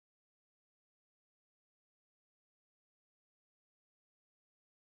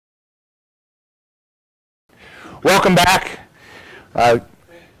Welcome back.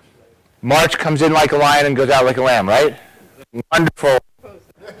 March comes in like a lion and goes out like a lamb, right? Wonderful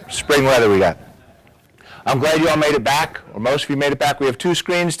spring weather we got. I'm glad you all made it back, or most of you made it back. We have 2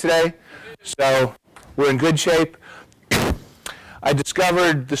 screens today, so we're in good shape. I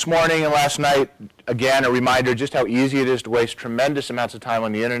discovered this morning and last night, again, a reminder just how easy it is to waste tremendous amounts of time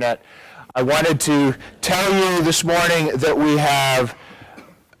on the internet. I wanted to tell you this morning that we have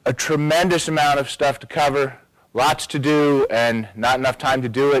a tremendous amount of stuff to cover, lots to do, and not enough time to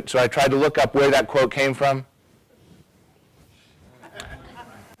do it. So I tried to look up where that quote came from.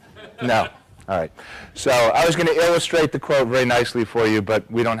 No. All right. So I was going to illustrate the quote very nicely for you, but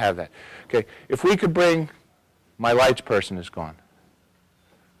we don't have that. Okay. If we could bring, my lights person is gone.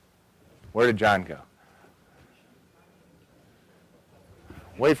 Where did John go?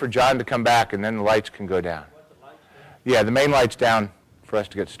 Wait for John to come back, and then the lights can go down. Yeah, the main light's down for us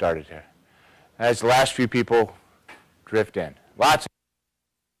to get started here. As the last few people drift in. Lots.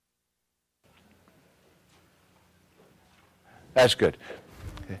 That's good.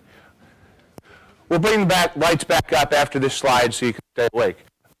 Okay. We'll bring the lights back up after this slide so you can stay awake.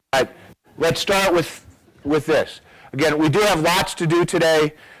 All right, let's start with this. Again, we do have lots to do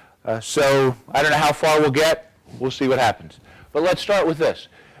today, so I don't know how far we'll get. We'll see what happens. But let's start with this.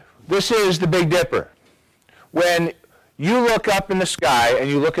 This is the Big Dipper. When you look up in the sky and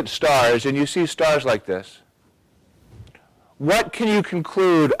you look at stars and you see stars like this, what can you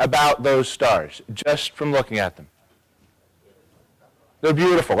conclude about those stars just from looking at them? They're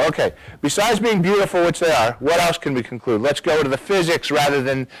beautiful. Okay. Besides being beautiful, which they are, what else can we conclude? Let's go to the physics rather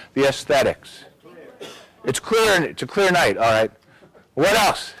than the aesthetics. It's clear. It's a clear night. All right. What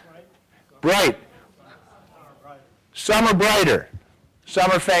else? Bright. Some are brighter. Some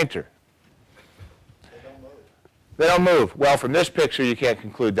are fainter. They don't move. Well, from this picture, you can't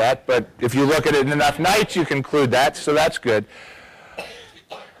conclude that, but if you look at it in enough nights, you conclude that, so that's good.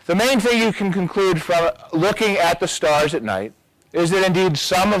 The main thing you can conclude from looking at the stars at night is that indeed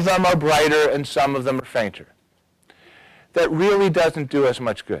some of them are brighter and some of them are fainter. That really doesn't do us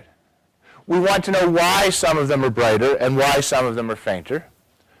much good. We want to know why some of them are brighter and why some of them are fainter.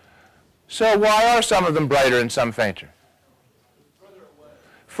 So why are some of them brighter and some fainter?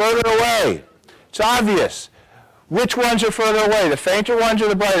 Further away. It's obvious. Which ones are further away, the fainter ones or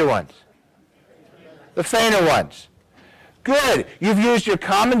the brighter ones? The fainter ones. Good. You've used your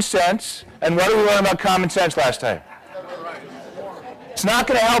common sense. And what did we learn about common sense last time? It's not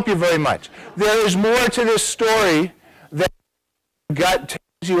going to help you very much. There is more to this story than gut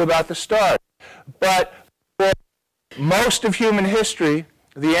tells you about the stars. But for most of human history,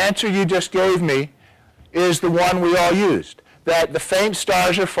 the answer you just gave me is the one we all used. That the faint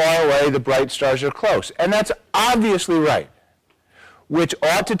stars are far away, the bright stars are close. And that's obviously right, which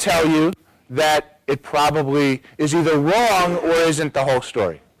ought to tell you that it probably is either wrong or isn't the whole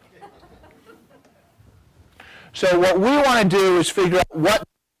story. So what we want to do is figure out what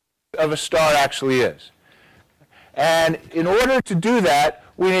of a star actually is. And in order to do that,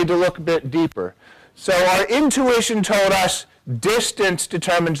 we need to look a bit deeper. So our intuition told us distance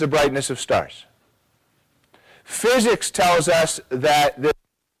determines the brightness of stars. Physics tells us that this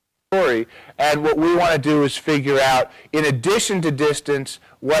story, and what we want to do is figure out, in addition to distance,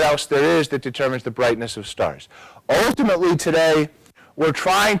 what else there is that determines the brightness of stars. Ultimately, today, we're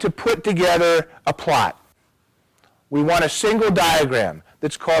trying to put together a plot. We want a single diagram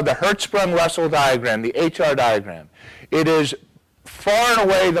that's called the Hertzsprung-Russell diagram, the HR diagram. It is far and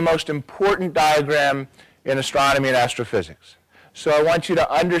away the most important diagram in astronomy and astrophysics. So I want you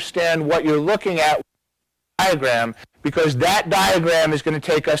to understand what you're looking at diagram, because that diagram is going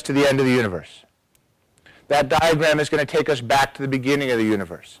to take us to the end of the universe. That diagram is going to take us back to the beginning of the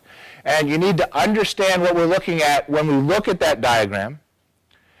universe. And you need to understand what we're looking at when we look at that diagram.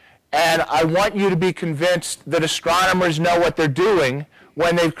 And I want you to be convinced that astronomers know what they're doing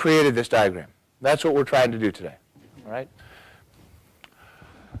when they've created this diagram. That's what we're trying to do today. All right?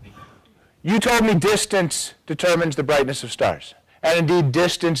 You told me distance determines the brightness of stars. And indeed,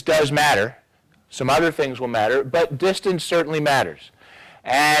 distance does matter. Some other things will matter, but distance certainly matters.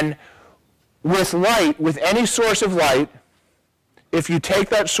 And with light, with any source of light, if you take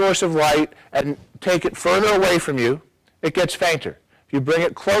that source of light and take it further away from you, it gets fainter. If you bring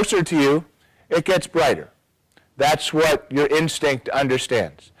it closer to you, it gets brighter. That's what your instinct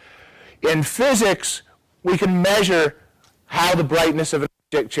understands. In physics, we can measure how the brightness of an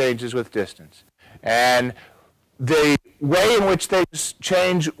object changes with distance. And the way in which things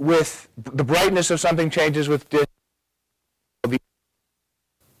change with the brightness of something changes with distance.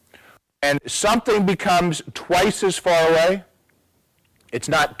 And something becomes twice as far away, it's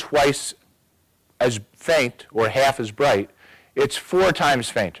not twice as faint or half as bright, it's 4 times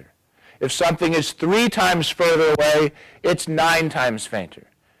fainter. If something is 3 times further away, it's 9 times fainter.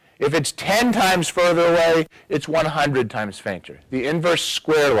 If it's 10 times further away, it's 100 times fainter. The inverse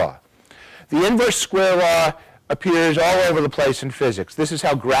square law. The inverse square law appears all over the place in physics. This is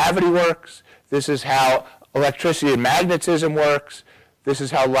how gravity works. This is how electricity and magnetism works. This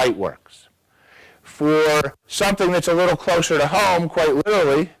is how light works. For something that's a little closer to home, quite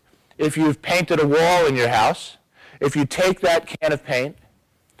literally, if you've painted a wall in your house, if you take that can of paint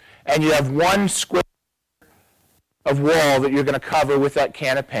and you have 1 square of wall that you're going to cover with that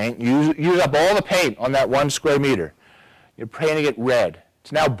can of paint, use up all the paint on that 1 square meter. You're painting it red.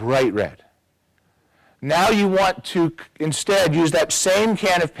 It's now bright red. Now you want to instead use that same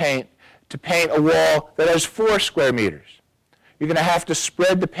can of paint to paint a wall that has 4 square meters. You're going to have to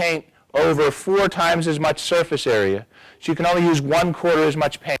spread the paint over 4 times as much surface area, so you can only use 1/4 as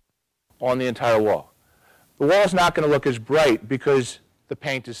much paint on the entire wall. The wall is not going to look as bright because the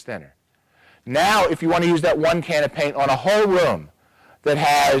paint is thinner. Now, if you want to use that 1 can of paint on a whole room that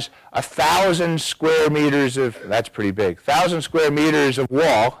has 1,000 square meters of, that's pretty big, 1,000 square meters of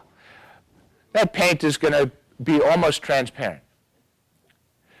wall, that paint is going to be almost transparent.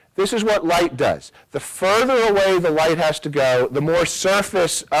 This is what light does. The further away the light has to go, the more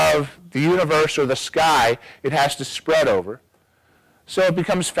surface of the universe or the sky it has to spread over, so it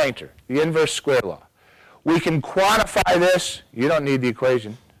becomes fainter, the inverse square law. We can quantify this. You don't need the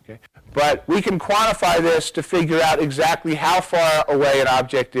equation, okay? But we can quantify this to figure out exactly how far away an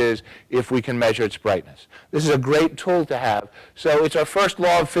object is if we can measure its brightness. This is a great tool to have. So it's our first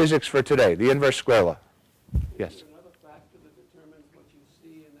law of physics for today, the inverse square law. Yes? Another factor that determines what you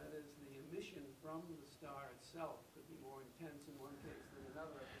see, and that is the emission from the star itself could be more intense in one case than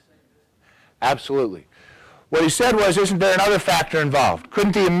another at the same distance. Absolutely. What he said was, isn't there another factor involved?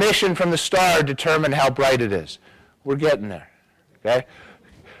 Couldn't the emission from the star determine how bright it is? We're getting there, okay?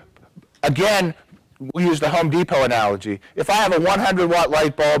 Again, we use the Home Depot analogy. If I have a 100-watt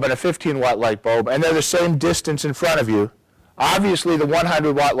light bulb and a 15-watt light bulb, and they're the same distance in front of you, obviously the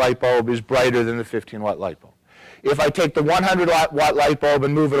 100-watt light bulb is brighter than the 15-watt light bulb. If I take the 100-watt light bulb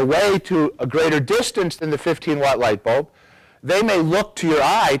and move it away to a greater distance than the 15-watt light bulb, they may look to your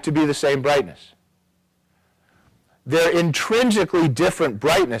eye to be the same brightness. They're intrinsically different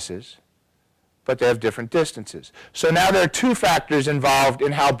brightnesses, but they have different distances. So now there are 2 factors involved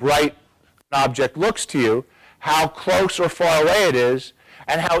in how bright an object looks to you, how close or far away it is,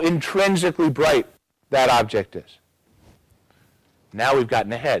 and how intrinsically bright that object is. Now we've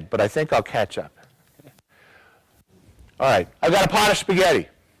gotten ahead, but I think I'll catch up. All right, I've got a pot of spaghetti.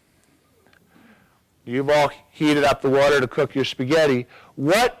 You've all heated up the water to cook your spaghetti.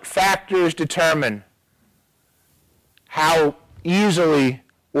 What factors determine how easily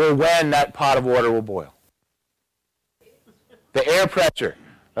or when that pot of water will boil? The air pressure.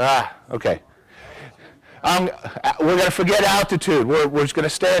 Okay. We're going to forget altitude. We're just going to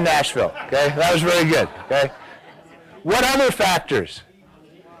stay in Nashville. Okay, that was very good. Okay. What other factors?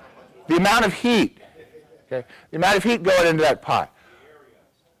 The amount of heat. Okay, the amount of heat going into that pot.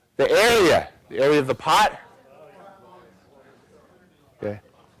 The area of the pot. Okay,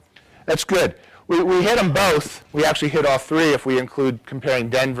 that's good. We hit them both. We actually hit all 3 if we include comparing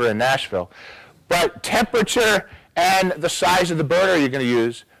Denver and Nashville. But temperature and the size of the burner you're going to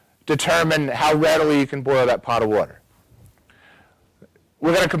use determine how readily you can boil that pot of water.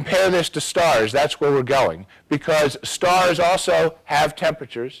 We're going to compare this to stars. That's where we're going, because stars also have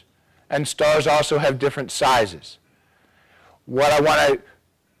temperatures, and stars also have different sizes. What I want to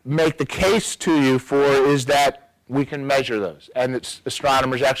make the case to you for is that we can measure those, and that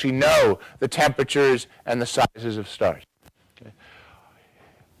astronomers actually know the temperatures and the sizes of stars. Okay.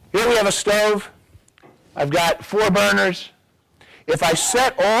 Here we have a stove. I've got 4 burners. If I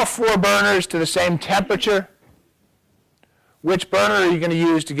set all 4 burners to the same temperature, which burner are you going to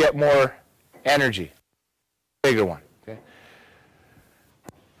use to get more energy? Bigger one. Okay.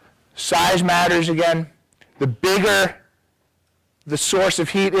 Size matters again. The bigger the source of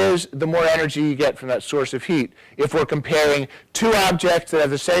heat is, the more energy you get from that source of heat. If we're comparing 2 objects that have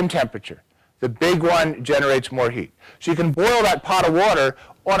the same temperature, the big one generates more heat. So you can boil that pot of water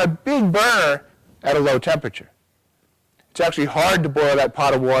on a big burner at a low temperature. It's actually hard to boil that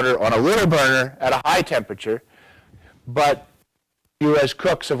pot of water on a little burner at a high temperature, but you as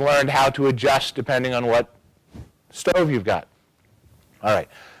cooks have learned how to adjust depending on what stove you've got. All right.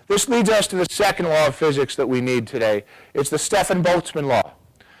 This leads us to the second law of physics that we need today. It's the Stefan-Boltzmann law.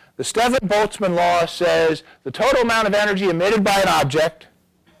 The Stefan-Boltzmann law says the total amount of energy emitted by an object,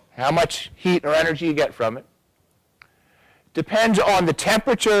 how much heat or energy you get from it, depends on the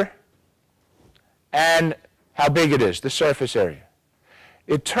temperature and how big it is, the surface area.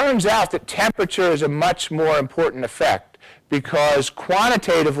 It turns out that temperature is a much more important effect because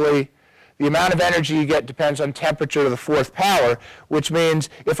quantitatively, the amount of energy you get depends on temperature to the fourth power, which means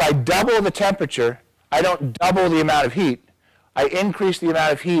if I double the temperature, I don't double the amount of heat. I increase the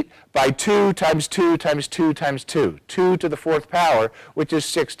amount of heat by 2 times 2 times 2 times 2, 2 to the fourth power, which is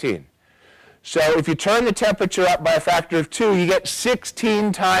 16. So if you turn the temperature up by a factor of 2, you get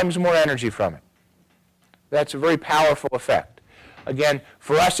 16 times more energy from it. That's a very powerful effect. Again,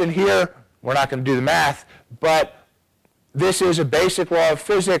 for us in here, we're not going to do the math, but this is a basic law of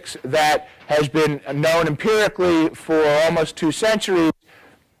physics that has been known empirically for almost 2 centuries.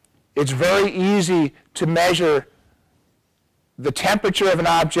 It's very easy to measure the temperature of an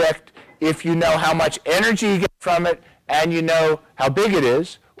object if you know how much energy you get from it and you know how big it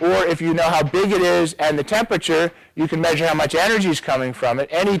is. Or if you know how big it is and the temperature, you can measure how much energy is coming from it.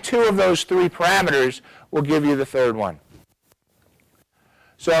 Any 2 of those 3 parameters will give you the third one.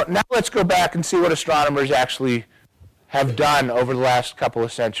 So now let's go back and see what astronomers actually have done over the last couple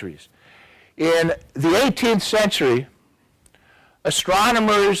of centuries. In the 18th century,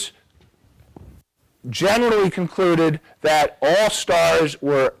 astronomers generally concluded that all stars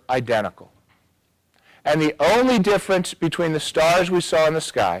were identical. And the only difference between the stars we saw in the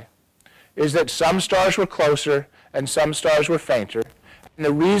sky is that some stars were closer and some stars were fainter. And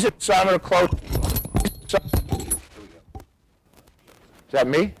the reason some are closer... Is that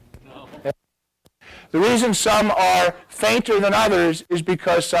me? No. The reason some are fainter than others is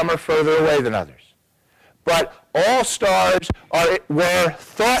because some are further away than others. But all stars were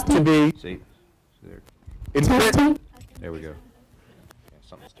thought to be... See? There we go. Yeah,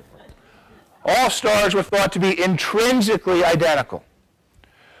 something's different. All stars were thought to be intrinsically identical,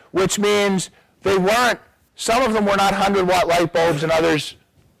 which means they weren't, some of them were not 100-watt light bulbs and others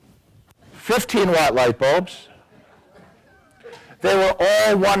 15-watt light bulbs. They were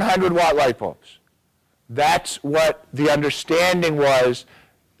all 100-watt light bulbs. That's what the understanding was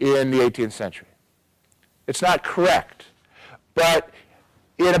in the 18th century. It's not correct, but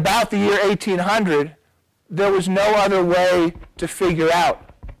in about the year 1800, there was no other way to figure out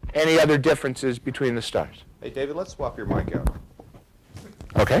any other differences between the stars. Hey, David, let's swap your mic out.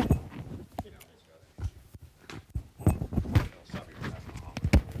 Okay.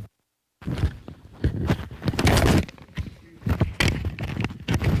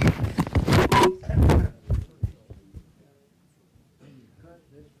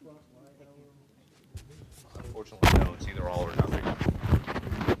 Unfortunately, no, it's either all or nothing.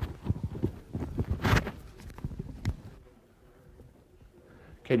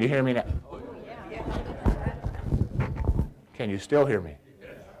 Can you hear me now? Can you still hear me?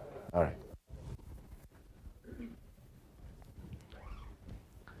 All right.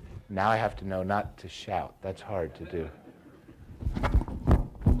 Now I have to know not to shout. That's hard to do.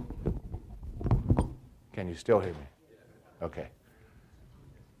 Can you still hear me? Okay.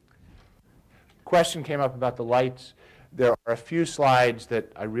 Question came up about the lights. There are a few slides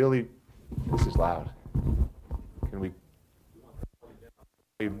that I really... This is loud. Can we...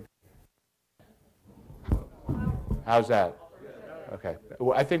 How's that? Okay.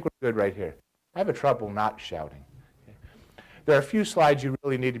 Well, I think we're good right here. I have trouble not shouting. Okay. There are a few slides you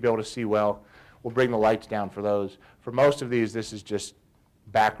really need to be able to see well. We'll bring the lights down for those. For most of these, this is just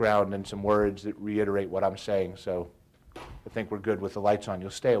background and some words that reiterate what I'm saying. So I think we're good with the lights on.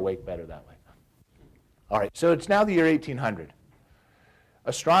 You'll stay awake better that way. All right. So it's now the year 1800.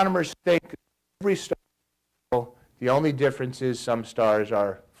 Astronomers think every star, the only difference is some stars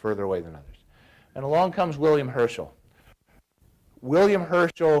are further away than others. And along comes William Herschel. William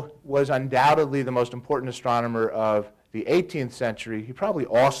Herschel was undoubtedly the most important astronomer of the 18th century. He probably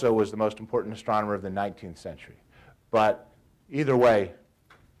also was the most important astronomer of the 19th century. But either way,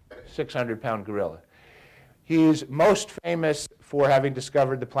 600-pound gorilla. He's most famous for having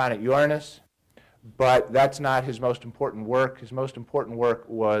discovered the planet Uranus, but that's not his most important work. His most important work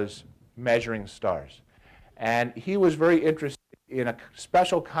was measuring stars. And he was very interested in a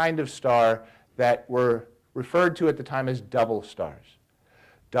special kind of star that were referred to at the time as double stars.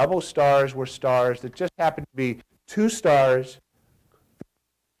 Double stars were stars that just happened to be 2 stars.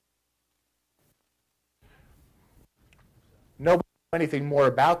 Nobody knew anything more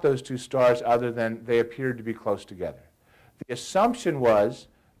about those 2 stars other than they appeared to be close together. The assumption was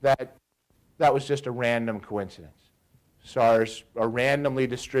that that was just a random coincidence. Stars are randomly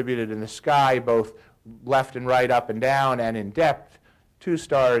distributed in the sky, both left and right, up and down, and in depth, 2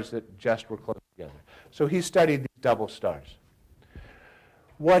 stars that just were close together. So he studied these double stars.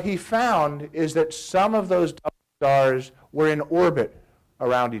 What he found is that some of those double stars were in orbit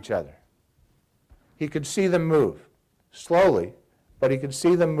around each other. He could see them move, slowly, but he could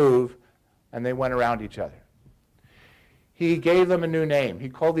see them move, and they went around each other. He gave them a new name. He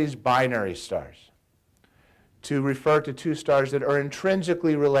called these binary stars to refer to two stars that are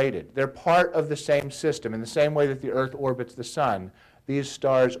intrinsically related. They're part of the same system. In the same way that the Earth orbits the sun, these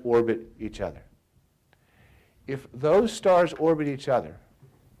stars orbit each other. If those stars orbit each other,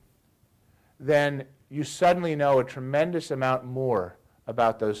 then you suddenly know a tremendous amount more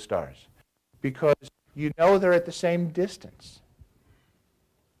about those stars, because you know they're at the same distance.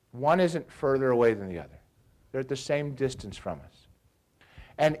 One isn't further away than the other. They're at the same distance from us.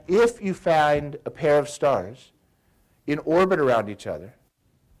 And if you find a pair of stars in orbit around each other,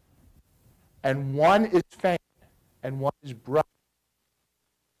 and one is faint and one is bright,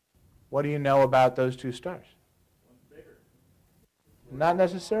 what do you know about those two stars? Not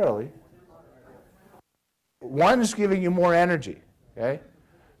necessarily. One's giving you more energy, okay?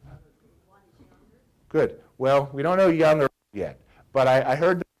 Good. Well, we don't know young or old yet, but I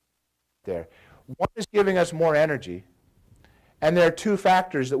heard there. One is giving us more energy, and there are two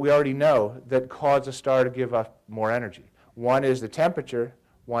factors that we already know that cause a star to give us more energy. One is the temperature,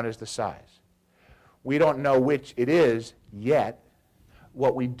 one is the size. We don't know which it is yet.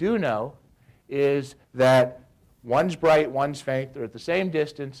 What we do know is that one's bright, one's faint. They're at the same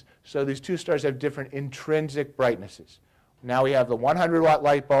distance, so these two stars have different intrinsic brightnesses. Now we have the 100-watt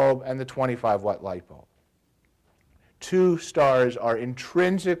light bulb and the 25-watt light bulb. Two stars are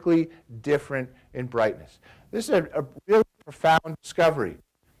intrinsically different in brightness. This is a really profound discovery.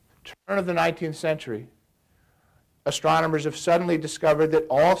 Turn of the 19th century, astronomers have suddenly discovered that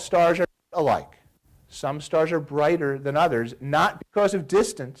all stars are alike. Some stars are brighter than others, not because of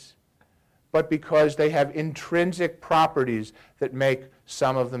distance, but because they have intrinsic properties that make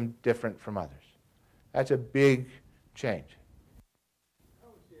some of them different from others. That's a big change. How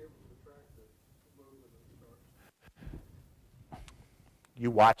was he able to track the movement of stars?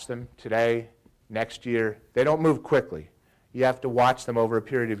 You watch them today, next year. They don't move quickly. You have to watch them over a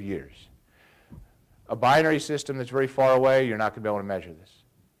period of years. A binary system that's very far away, you're not going to be able to measure this.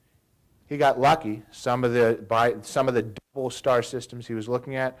 He got lucky. Some of the double star systems he was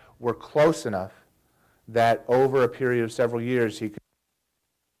looking at were close enough that over a period of several years he could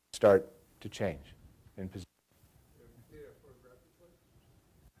start to change in position.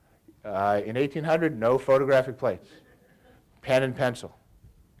 In 1800, no photographic plates. Pen and pencil.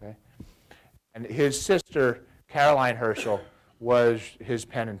 Okay? And his sister, Caroline Herschel, was his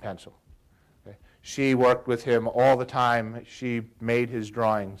pen and pencil. Okay? She worked with him all the time. She made his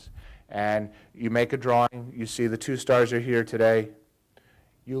drawings. And you make a drawing, you see the two stars are here today.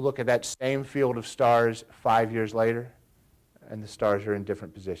 You look at that same field of stars 5 years later, and the stars are in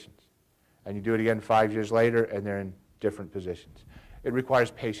different positions. And you do it again 5 years later, and they're in different positions. It requires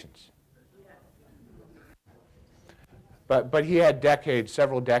patience. But he had decades,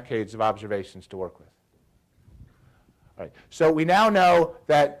 several decades of observations to work with. All right. So we now know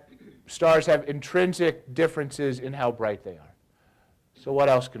that stars have intrinsic differences in how bright they are. So what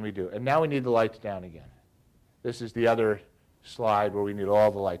else can we do? And now we need the lights down again. This is the other slide where we need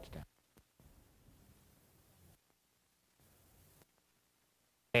all the lights down.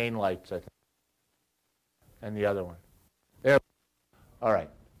 Main lights, I think. And the other one. There. All right.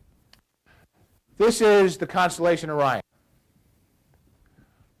 This is the constellation Orion.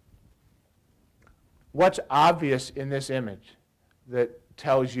 What's obvious in this image that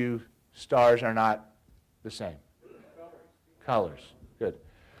tells you stars are not the same? Colors. Good.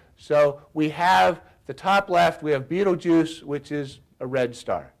 So we have the top left, we have Betelgeuse, which is a red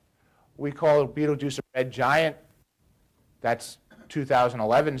star. We call Betelgeuse a red giant. That's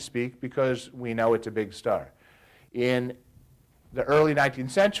 2011 speak because we know it's a big star. In the early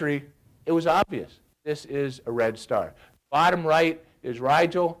 19th century, it was obvious. This is a red star. Bottom right is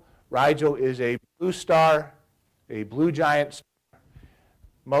Rigel. Rigel is a blue star, a blue giant star.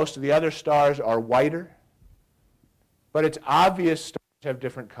 Most of the other stars are whiter, but it's obvious stars have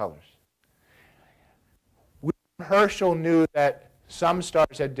different colors. Herschel knew that some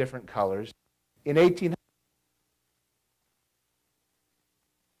stars had different colors. In 1800,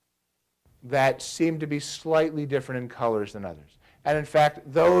 that seemed to be slightly different in colors than others. And in fact,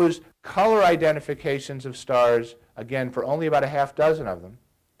 those color identifications of stars, again, for only about a half dozen of them,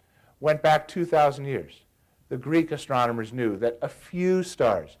 went back 2,000 years. The Greek astronomers knew that a few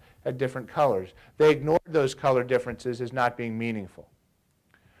stars had different colors. They ignored those color differences as not being meaningful.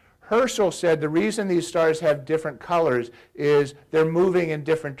 Herschel said the reason these stars have different colors is they're moving in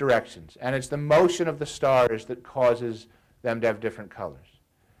different directions, and it's the motion of the stars that causes them to have different colors.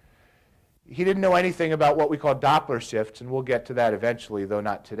 He didn't know anything about what we call Doppler shifts, and we'll get to that eventually, though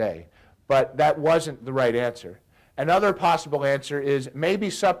not today. but that wasn't the right answer. Another possible answer is maybe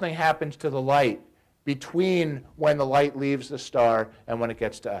something happens to the light between when the light leaves the star and when it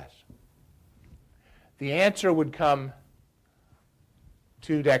gets to us. The answer would come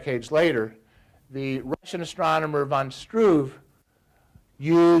 2 decades later. The Russian astronomer von Struve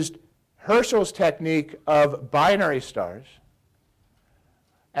used Herschel's technique of binary stars,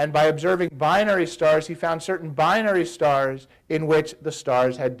 and by observing binary stars, he found certain binary stars in which the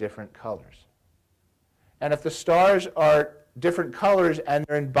stars had different colors. And if the stars are different colors and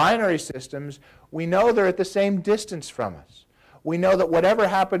they're in binary systems, we know they're at the same distance from us. We know that whatever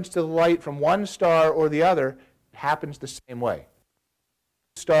happens to the light from one star or the other happens the same way.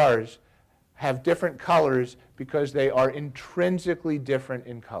 Stars have different colors because they are intrinsically different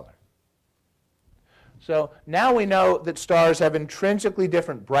in color. So now we know that stars have intrinsically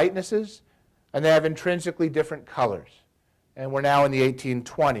different brightnesses and they have intrinsically different colors. And we're now in the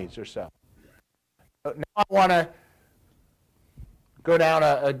 1820s or so. Now I want to go down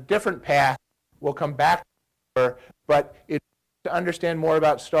a different path. We'll come back to it, but to understand more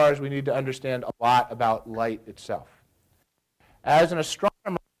about stars, we need to understand a lot about light itself. As an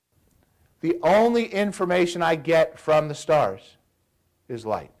astronomer, the only information I get from the stars is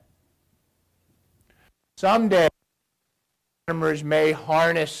light. Someday, astronomers may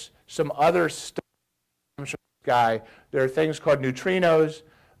harness some other stuff from the sky. There are things called neutrinos,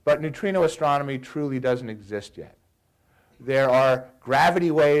 but neutrino astronomy truly doesn't exist yet. There are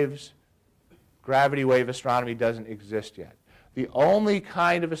gravity waves. Gravity wave astronomy doesn't exist yet. The only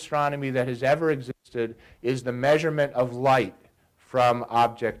kind of astronomy that has ever existed is the measurement of light from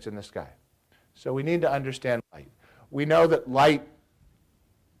objects in the sky. So we need to understand light. We know that light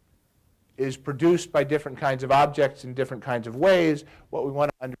is produced by different kinds of objects in different kinds of ways. What we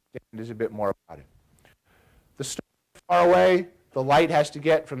want to understand is a bit more about it. The stars are far away. The light has to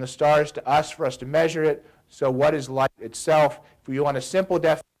get from the stars to us for us to measure it. So what is light itself? If we want a simple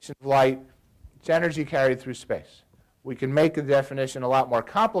definition of light, it's energy carried through space. We can make the definition a lot more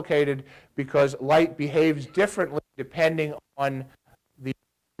complicated because light behaves differently depending on the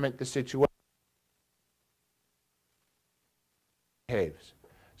environment, the situation behaves.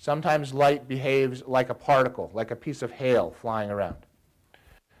 Sometimes light behaves like a particle, like a piece of hail flying around.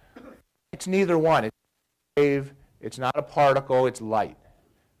 It's neither one. It's a wave, it's not a particle, it's light.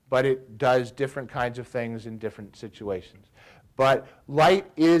 But it does different kinds of things in different situations. But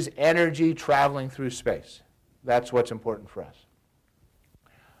light is energy traveling through space. That's what's important for us.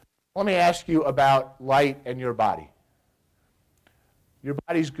 Let me ask you about light and your body. Your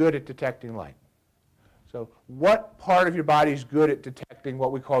body's good at detecting light. So what part of your body is good at detecting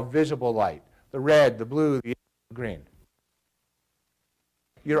what we call visible light? The red, the blue, the yellow, the green.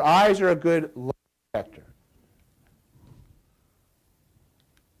 Your eyes are a good light detector.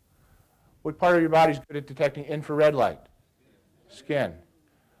 What part of your body is good at detecting infrared light? Skin.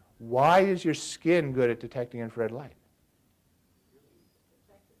 Why is your skin good at detecting infrared light?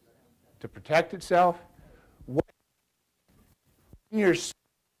 To protect itself? What in your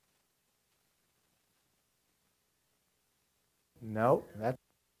No, that's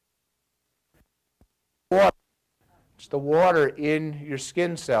water. It's the water in your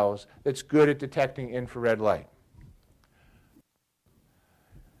skin cells that's good at detecting infrared light.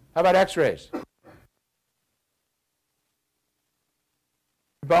 How about X-rays? Your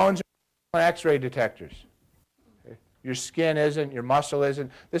bones are X-ray detectors. Your skin isn't, your muscle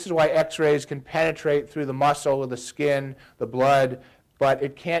isn't. This is why X-rays can penetrate through the muscle, the skin, the blood, but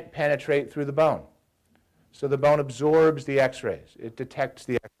it can't penetrate through the bone. So the bone absorbs the X-rays. It detects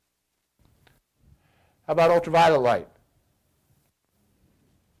the X-rays. How about ultraviolet light?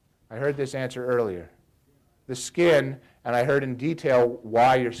 I heard this answer earlier. The skin, and I heard in detail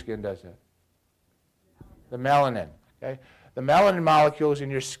why your skin does it. The melanin. Okay? The melanin molecules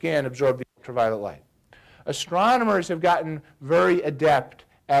in your skin absorb the ultraviolet light. Astronomers have gotten very adept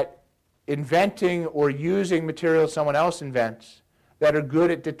at inventing or using materials someone else invents that are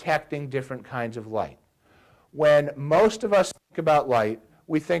good at detecting different kinds of light. When most of us think about light,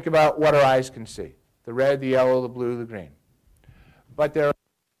 we think about what our eyes can see. The red, the yellow, the blue, the green. But there are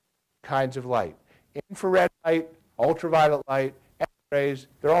kinds of light. Infrared light, ultraviolet light, X-rays,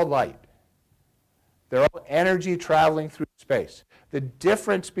 they're all light. They're all energy traveling through space. The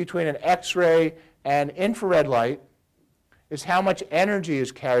difference between an X-ray and infrared light is how much energy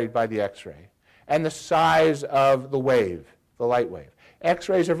is carried by the X-ray and the size of the wave, the light wave.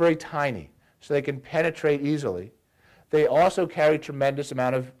 X-rays are very tiny, so they can penetrate easily. They also carry tremendous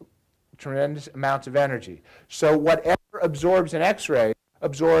amounts of energy. So whatever absorbs an X-ray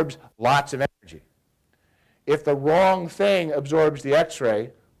absorbs lots of energy. If the wrong thing absorbs the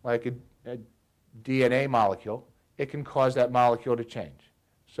X-ray, like a DNA molecule, it can cause that molecule to change.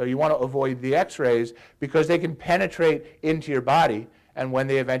 So you want to avoid the X-rays because they can penetrate into your body, and when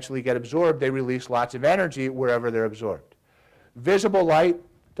they eventually get absorbed, they release lots of energy wherever they're absorbed. Visible light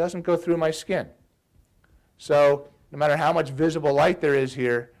doesn't go through my skin. So no matter how much visible light there is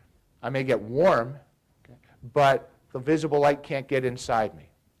here, I may get warm, okay, but the visible light can't get inside me.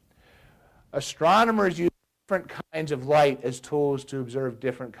 Astronomers use different kinds of light as tools to observe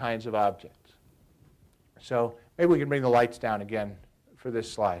different kinds of objects. So maybe we can bring the lights down again for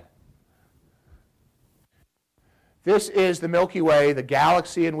this slide. This is the Milky Way, the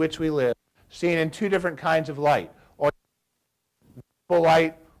galaxy in which we live, seen in two different kinds of light. On visible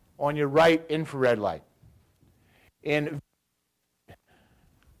light, on your right, infrared light.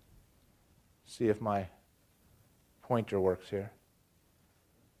 See if my pointer works here.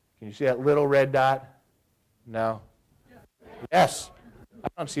 Can you see that little red dot? No? Yes. I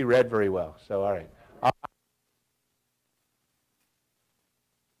don't see red very well, so all right.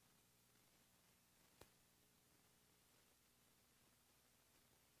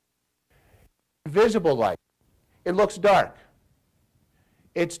 Visible light. It looks dark.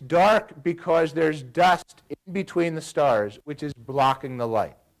 It's dark because there's dust in between the stars, which is blocking the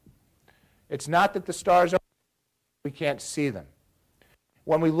light. It's not that the stars are, we can't see them.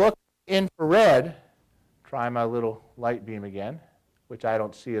 When we look infrared, try my little light beam again, which I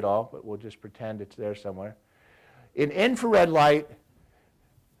don't see at all, but we'll just pretend it's there somewhere. In infrared light,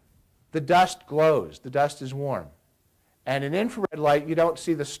 the dust glows. The dust is warm. And in infrared light, you don't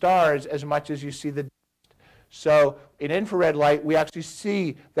see the stars as much as you see the dust. So in infrared light, we actually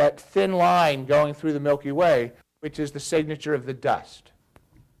see that thin line going through the Milky Way, which is the signature of the dust.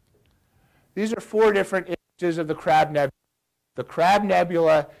 These are 4 different images of the Crab Nebula. The Crab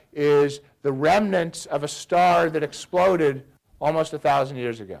Nebula is the remnants of a star that exploded almost 1,000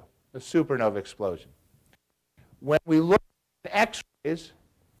 years ago, a supernova explosion. When we look at X-rays,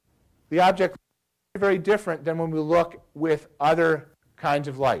 the object looks very different than when we look with other kinds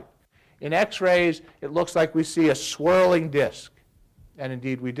of light. In X-rays, it looks like we see a swirling disk, and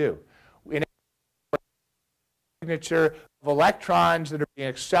indeed we do. In signature of electrons that are being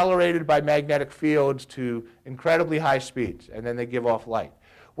accelerated by magnetic fields to incredibly high speeds, and then they give off light.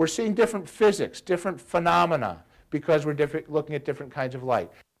 We're seeing different physics, different phenomena, because we're looking at different kinds of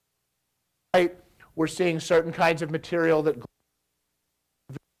light. We're seeing certain kinds of material that glow.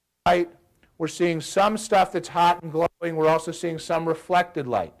 Light, we're seeing some stuff that's hot and glowing. We're also seeing some reflected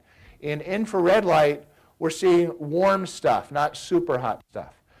light. In infrared light, we're seeing warm stuff, not super hot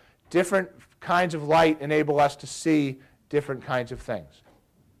stuff. Different kinds of light enable us to see different kinds of things.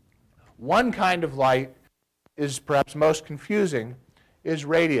 One kind of light is perhaps most confusing, is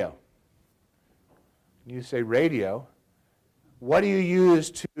radio. You say radio. What do you use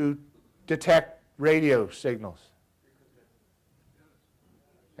to detect radio signals?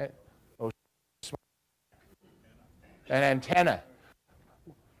 An antenna.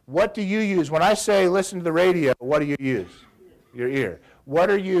 What do you use? When I say listen to the radio, what do you use? Your ear. What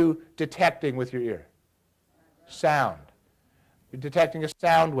are you detecting with your ear? Sound. You're detecting a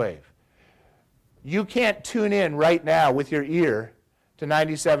sound wave. You can't tune in right now with your ear to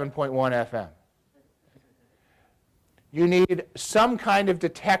 97.1 FM. You need some kind of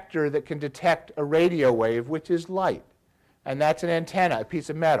detector that can detect a radio wave, which is light. And that's an antenna, a piece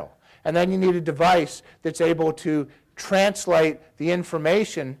of metal. And then you need a device that's able to translate the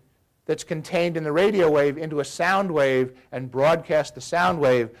information that's contained in the radio wave into a sound wave and broadcast the sound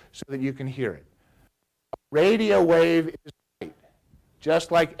wave so that you can hear it. Radio wave is light,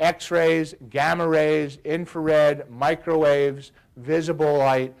 just like X-rays, gamma rays, infrared, microwaves, visible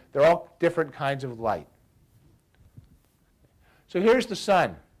light. They're all different kinds of light. So here's the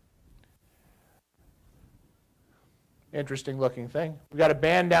sun. Interesting looking thing. We've got a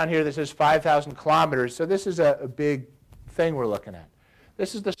band down here that says 5,000 kilometers, so this is a big thing we're looking at.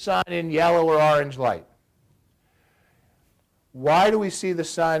 This is the sun in yellow or orange light. Why do we see the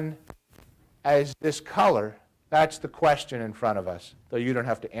sun as this color? That's the question in front of us, though you don't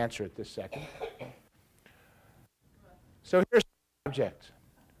have to answer it this second. So here's the object.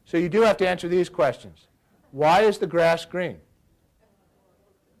 So you do have to answer these questions. Why is the grass green?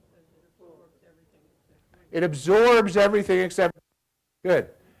 It absorbs everything except, good.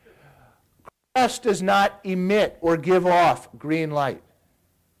 Grass does not emit or give off green light.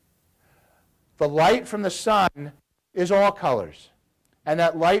 The light from the sun is all colors. And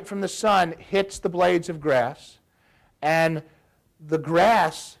that light from the sun hits the blades of grass. And the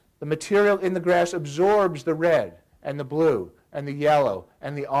grass, the material in the grass absorbs the red and the blue and the yellow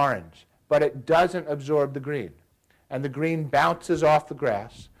and the orange. But it doesn't absorb the green. And the green bounces off the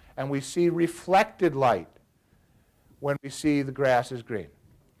grass. and we see reflected light when we see the grass is green.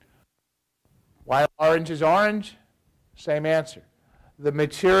 Why orange is orange? Same answer. The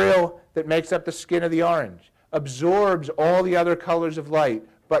material that makes up the skin of the orange absorbs all the other colors of light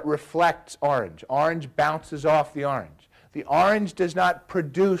but reflects orange. Orange bounces off the orange. The orange does not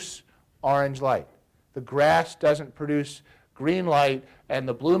produce orange light. The grass doesn't produce green light, and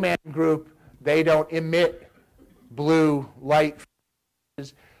the blue man group, they don't emit blue light,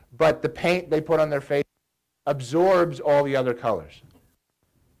 but the paint they put on their face absorbs all the other colors.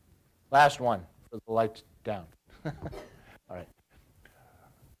 Last one for the lights down. All right.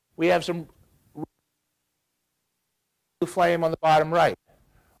 We have some flame on the bottom right.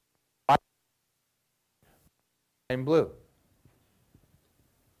 Flame blue.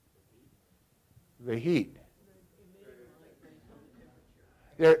 The heat.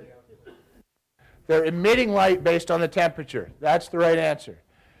 They're emitting light based on the temperature. That's the right answer.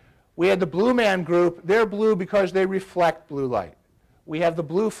 We had the blue man group. They're blue because they reflect blue light. We have the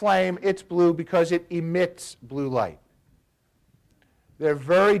blue flame. It's blue because it emits blue light. They're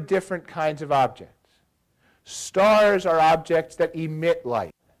very different kinds of objects. Stars are objects that emit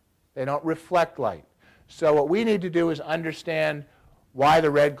light. They don't reflect light. So what we need to do is understand why the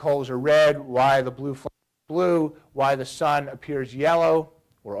red coals are red, why the blue flame is blue, why the sun appears yellow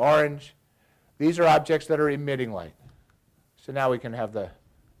or orange. These are objects that are emitting light. So now we can have the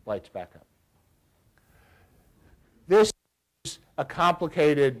lights back up. This is a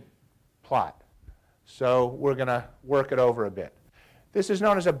complicated plot, so we're going to work it over a bit. This is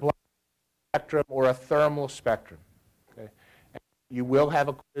known as a black spectrum or a thermal spectrum. Okay? And you will have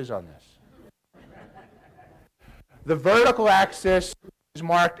a quiz on this. The vertical axis is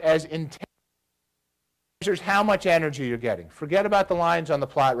marked as intensity. It measures how much energy you're getting. Forget about the lines on the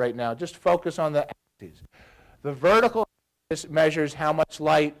plot right now. Just focus on the axes. The vertical axis measures how much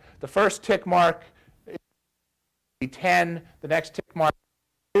light. The first tick mark is 10. The next tick mark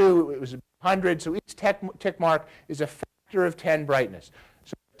is 2. It was 100. So each tick mark is a factor of 10 brightness.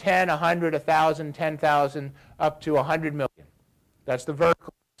 So 10, 100, 1,000, 10,000, up to 100 million. That's the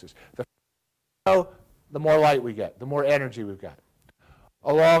vertical axis. The more light we get, the more energy we've got.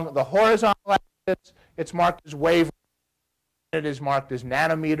 Along the horizontal axis, it's marked as wavelength. It is marked as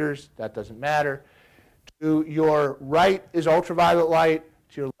nanometers. That doesn't matter. To your right is ultraviolet light.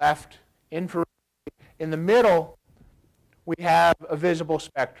 To your left, infrared. In the middle, we have a visible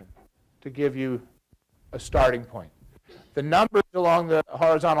spectrum to give you a starting point. The numbers along the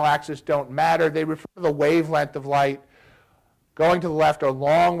horizontal axis don't matter. They refer to the wavelength of light. Going to the left are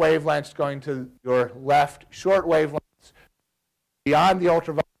long wavelengths. Going to your left, short wavelengths. Beyond the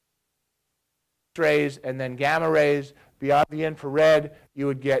ultraviolet rays and then gamma rays, beyond the infrared, you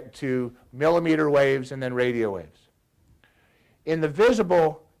would get to millimeter waves and then radio waves. In the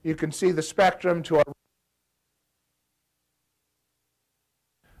visible, you can see the spectrum to our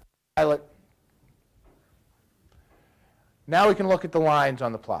violet. Now we can look at the lines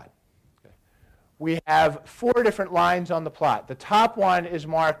on the plot. We have 4 different lines on the plot. The top one is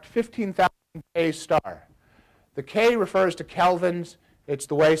marked 15,000 K star. The K refers to kelvins. It's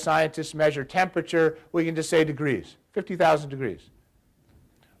the way scientists measure temperature. We can just say degrees, 50,000 degrees.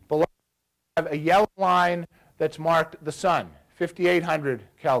 Below, we have a yellow line that's marked the sun, 5,800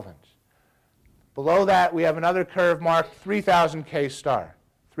 kelvins. Below that, we have another curve marked 3,000 K star,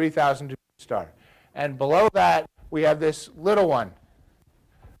 3,000 degree star. And below that, we have this little one,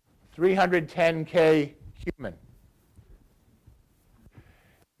 310 K Human.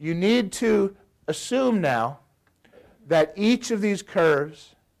 You need to assume now that each of these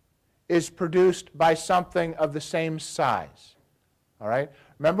curves is produced by something of the same size. All right?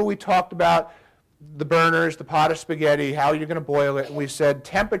 Remember we talked about the burners, the pot of spaghetti, how you're going to boil it, and we said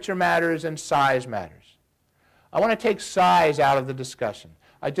temperature matters and size matters. I want to take size out of the discussion.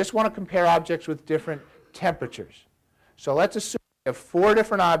 I just want to compare objects with different temperatures. So let's assume we have 4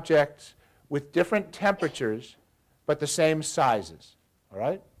 different objects with different temperatures but the same sizes. All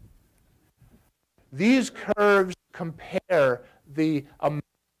right? These curves compare the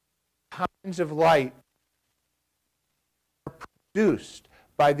kinds of light produced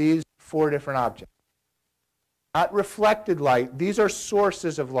by these 4 different objects. Not reflected light. These are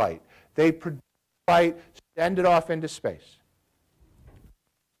sources of light. They produce light, send it off into space.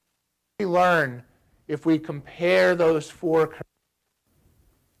 We learn if we compare those 4 curves.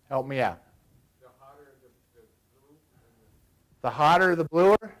 Help me out. The hotter the blue. The hotter the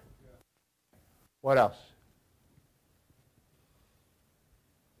bluer? Yeah. What else?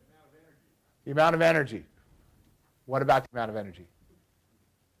 The amount of energy. What about the amount of energy?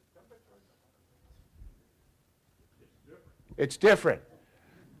 It's different.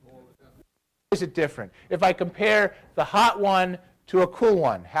 is it different? If I compare the hot one to a cool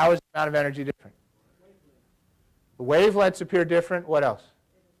one, how is the amount of energy different? The wavelengths appear different. What else?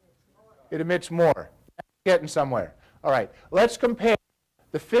 It emits more. Getting somewhere. All right, let's compare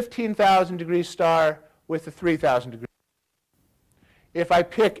the 15,000 degree star with the 3,000 degree. If I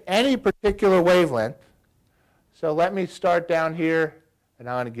pick any particular wavelength, so let me start down here, and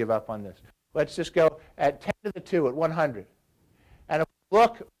I'm going to give up on this. Let's just go at 10 to the 2, at 100. And if we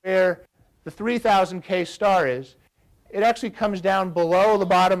look where the 3,000 K star is, it actually comes down below the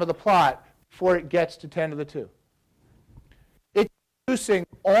bottom of the plot before it gets to 10 to the 2. It's producing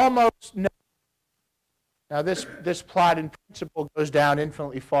almost no. Now this plot in principle goes down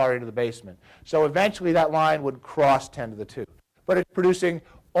infinitely far into the basement. So eventually that line would cross 10 to the 2. But it's producing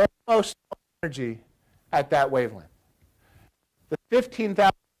almost no energy at that wavelength. The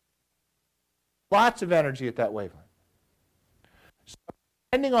 15,000, lots of energy at that wavelength. So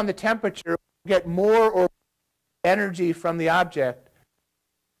depending on the temperature, we get more or less energy from the object.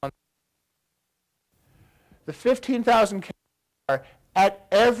 The 15,000 K star at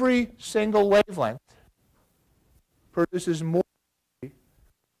every single wavelength produces more energy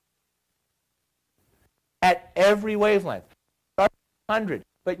at every wavelength. Start at 100,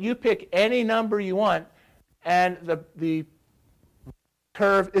 but you pick any number you want, and the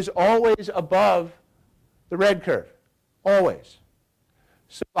curve is always above the red curve, always.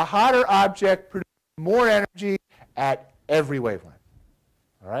 So a hotter object produces more energy at every wavelength.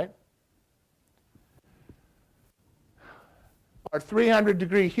 All right? Our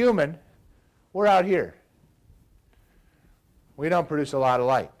 300-degree human, we're out here. We don't produce a lot of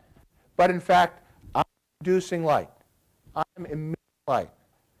light. But in fact, I'm producing light. I'm emitting light,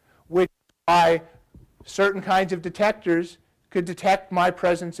 which is why certain kinds of detectors could detect my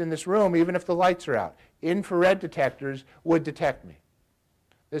presence in this room even if the lights are out. Infrared detectors would detect me.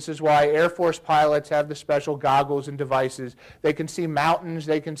 This is why Air Force pilots have the special goggles and devices. They can see mountains,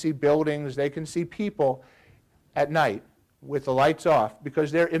 they can see buildings, they can see people at night with the lights off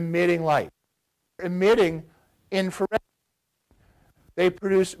because they're emitting light. They're emitting infrared. They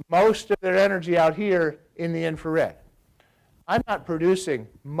produce most of their energy out here in the infrared. I'm not producing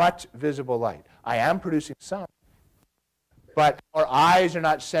much visible light. I am producing some. But our eyes are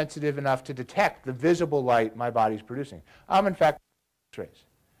not sensitive enough to detect the visible light my body's producing. I'm, in fact, X-rays.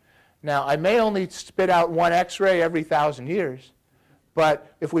 Now, I may only spit out one X-ray every 1,000 years,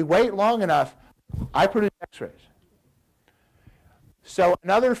 but if we wait long enough, I produce X-rays. So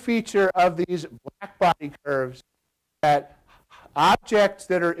another feature of these black body curves is that objects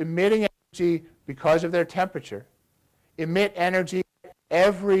that are emitting energy because of their temperature emit energy at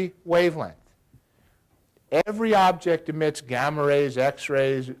every wavelength. Every object emits gamma rays,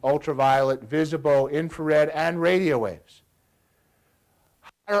 X-rays, ultraviolet, visible, infrared, and radio waves.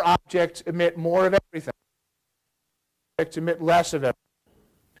 Higher objects emit more of everything. Objects emit less of everything.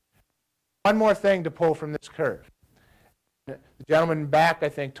 One more thing to pull from this curve. The gentleman back, I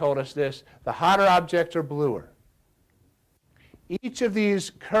think, told us this. The hotter objects are bluer. Each of these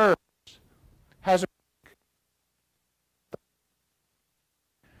curves has a peak.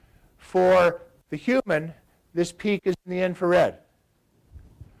 For the human, this peak is in the infrared.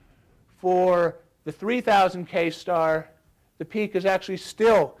 For the 3,000 K star, the peak is actually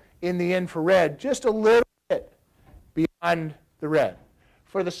still in the infrared, just a little bit beyond the red.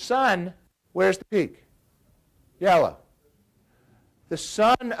 For the sun, where's the peak? Yellow. The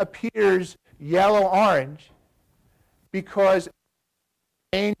sun appears yellow-orange because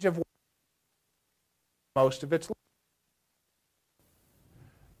range of most of its light.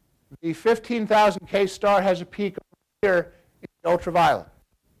 The 15,000 K star has a peak here in the ultraviolet.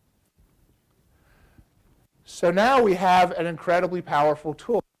 So now we have an incredibly powerful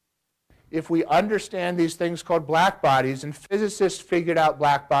tool. If we understand these things called black bodies, and physicists figured out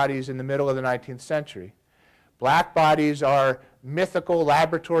black bodies in the middle of the 19th century. Black bodies are mythical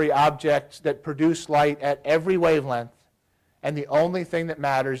laboratory objects that produce light at every wavelength, and the only thing that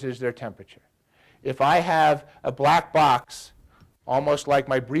matters is their temperature. If I have a black box, almost like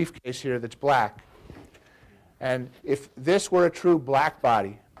my briefcase here that's black, and if this were a true black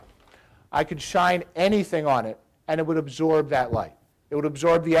body, I could shine anything on it, and it would absorb that light. It would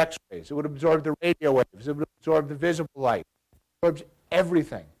absorb the X-rays. It would absorb the radio waves. It would absorb the visible light. It absorbs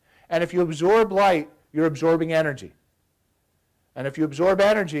everything. And if you absorb light, you're absorbing energy. And if you absorb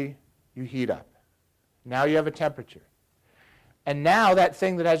energy, you heat up. Now you have a temperature. And now that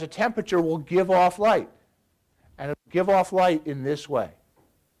thing that has a temperature will give off light. And it will give off light in this way.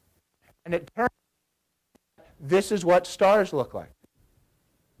 And it turns out this is what stars look like.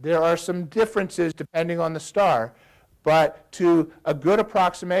 There are some differences depending on the star, but to a good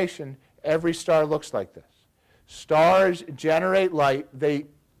approximation, every star looks like this. Stars generate light. They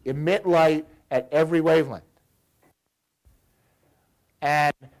emit light at every wavelength.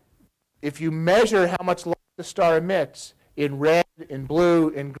 And if you measure how much light the star emits in red, in blue,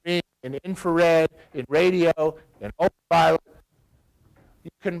 in green, in infrared, in radio, in ultraviolet,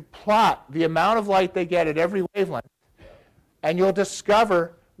 you can plot the amount of light they get at every wavelength, and you'll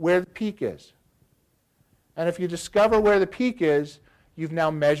discover where the peak is. And if you discover where the peak is, you've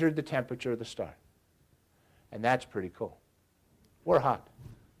now measured the temperature of the star. And that's pretty cool. We're hot.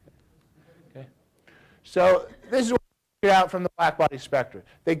 Okay? So this is what we get out from the black body spectra.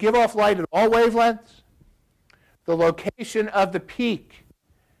 They give off light at all wavelengths. The location of the peak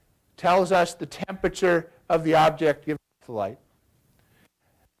tells us the temperature of the object giving off the light.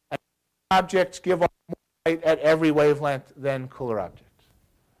 And objects give off more light at every wavelength than cooler objects,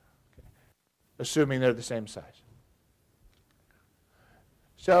 okay, assuming they're the same size.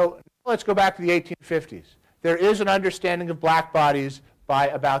 So let's go back to the 1850s. There is an understanding of black bodies by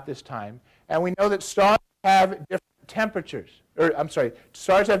about this time, and we know that stars have different temperatures,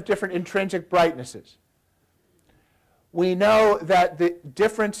 stars have different intrinsic brightnesses. We know that the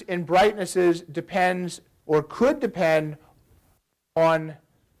difference in brightnesses depends, or could depend, on,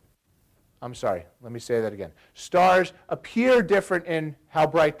 let me say that again. Stars appear different in how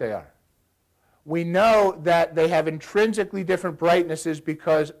bright they are. We know that they have intrinsically different brightnesses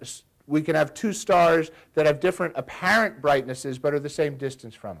because we can have two stars that have different apparent brightnesses but are the same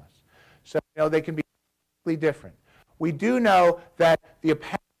distance from us. So they can be different. We do know that the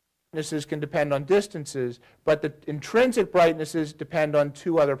apparent brightnesses can depend on distances, but the intrinsic brightnesses depend on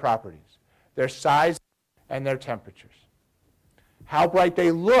two other properties: their size and their temperatures. How bright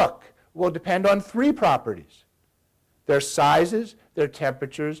they look will depend on three properties: their sizes, their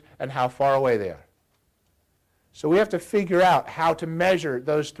temperatures, and how far away they are. So we have to figure out how to measure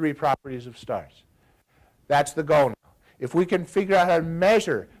those three properties of stars. That's the goal now. If we can figure out how to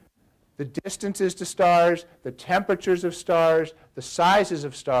measure the distances to stars, the temperatures of stars, the sizes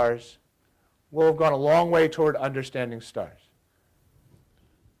of stars, we'll have gone a long way toward understanding stars.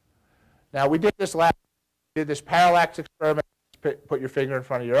 Now, we did this parallax experiment. Put your finger in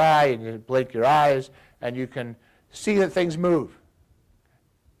front of your eye and you blink your eyes, and you can see that things move.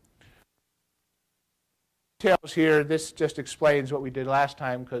 Details here, this just explains what we did last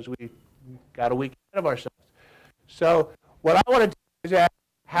time because we got a week ahead of ourselves. So what I want to do is ask,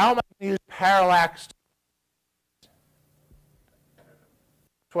 how am I going to use parallax?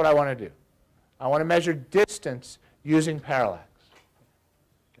 That's what I want to do. I want to measure distance using parallax.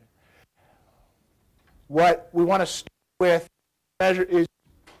 Okay. What we want to start with is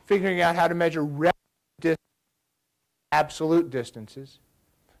figuring out how to measure relative distance, absolute distances.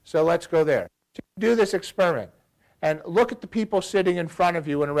 So let's go there. So you do this experiment and look at the people sitting in front of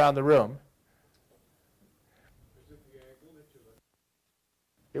you and around the room. Is it the angle that you look?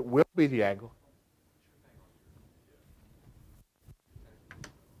 It will be the angle.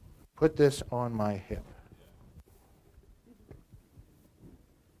 Put this on my hip.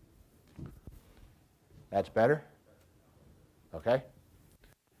 That's better? Okay?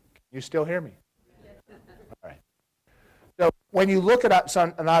 Can you still hear me? All right. So when you look at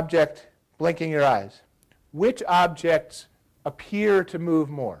an object blinking your eyes, which objects appear to move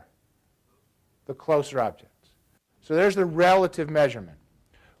more? The closer objects. So there's the relative measurement.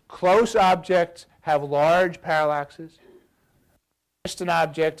 Close objects have large parallaxes. Distant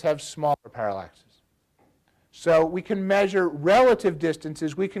objects have smaller parallaxes. So we can measure relative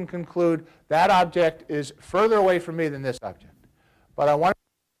distances. We can conclude that object is further away from me than this object. But I want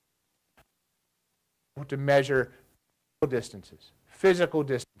to measure distances, physical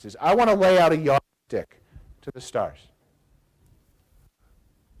distances. I want to lay out a yardstick to the stars.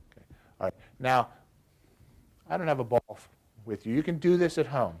 Okay. All right. Now, I don't have a ball with you. You can do this at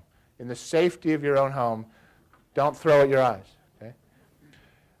home, in the safety of your own home. Don't throw at your eyes. Okay?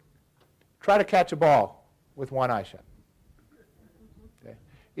 Try to catch a ball with one eye shut. Okay?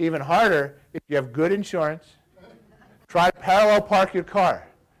 Even harder, if you have good insurance, try to parallel park your car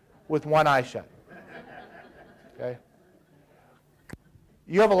with one eye shut. Okay?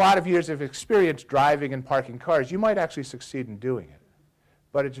 You have a lot of years of experience driving and parking cars. You might actually succeed in doing it,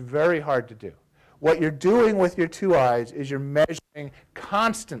 but it's very hard to do. What you're doing with your two eyes is you're measuring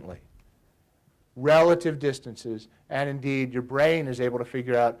constantly relative distances, and indeed your brain is able to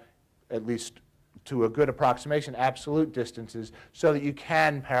figure out, at least to a good approximation, absolute distances so that you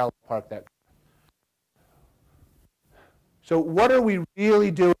can parallel park that car. So what are we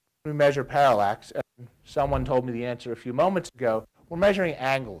really doing when we measure parallax? And someone told me the answer a few moments ago. We're measuring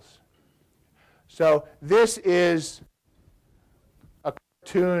angles. So this is a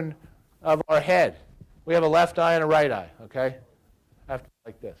cartoon of our head. We have a left eye and a right eye, okay?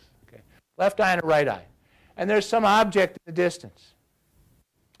 Like this, okay? Left eye and a right eye. And there's some object in the distance.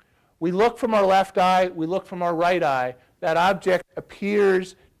 We look from our left eye, we look from our right eye. That object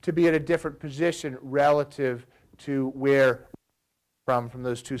appears to be at a different position relative to where from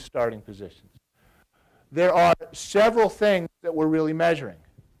those two starting positions. There are several things that we're really measuring.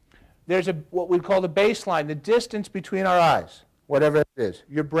 There's what we call the baseline, the distance between our eyes, whatever it is.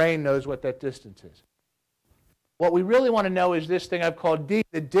 Your brain knows what that distance is. What we really want to know is this thing I've called D,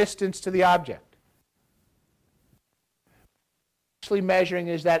 the distance to the object. Actually measuring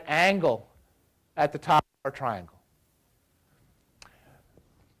is that angle at the top of our triangle.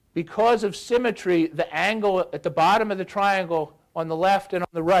 Because of symmetry, the angle at the bottom of the triangle on the left and on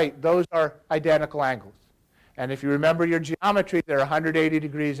the right, those are identical angles. And if you remember your geometry, there are 180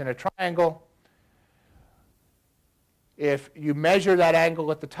 degrees in a triangle. If you measure that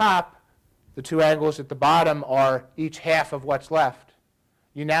angle at the top, the two angles at the bottom are each half of what's left.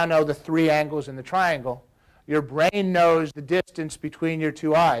 You now know the three angles in the triangle. Your brain knows the distance between your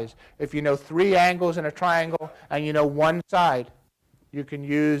two eyes. If you know three angles in a triangle and you know one side, you can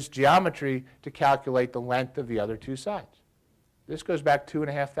use geometry to calculate the length of the other two sides. This goes back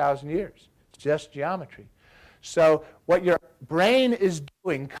 2,500 years. It's just geometry. So what your brain is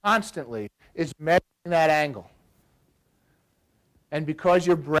doing constantly is measuring that angle. And because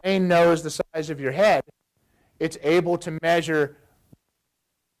your brain knows the size of your head, it's able to measure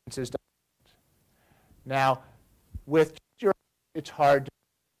distances. Now, with your eye, it's hard to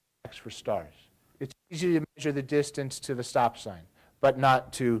measure for stars. It's easy to measure the distance to the stop sign, but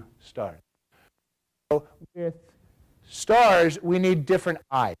not to stars. So with stars, we need different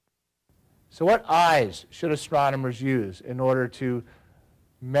eyes. So what eyes should astronomers use in order to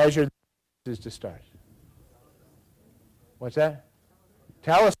measure the distances to stars? What's that?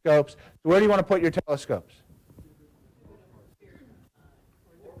 Telescopes. So where do you want to put your telescopes?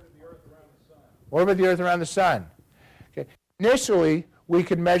 Orbit the Earth around the sun. Okay. Initially, we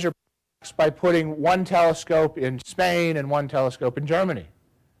could measure by putting one telescope in Spain and one telescope in Germany.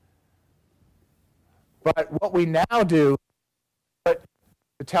 But what we now do is put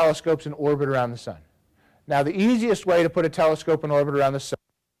the telescopes in orbit around the sun. Now, the easiest way to put a telescope in orbit around the sun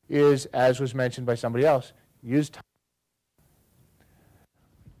is, as was mentioned by somebody else, use time.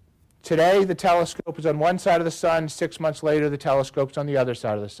 Today, the telescope is on one side of the sun. 6 months later, the telescope's on the other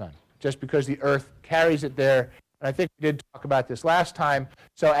side of the sun, just because the Earth carries it there. And I think we did talk about this last time.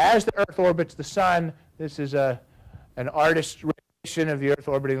 So as the Earth orbits the sun, this is an artist's rendition of the Earth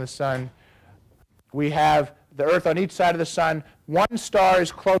orbiting the sun. We have the Earth on each side of the sun. One star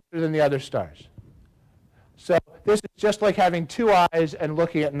is closer than the other stars. So this is just like having two eyes and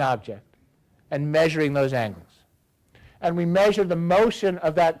looking at an object and measuring those angles. And we measure the motion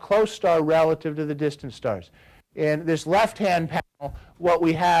of that close star relative to the distant stars. In this left-hand panel, what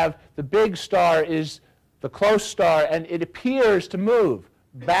we have, the big star is the close star, and it appears to move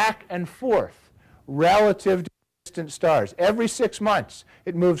back and forth relative to distant stars. Every 6 months,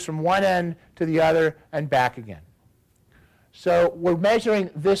 it moves from one end to the other and back again. So we're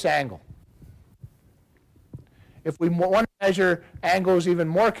measuring this angle. If we want to measure angles even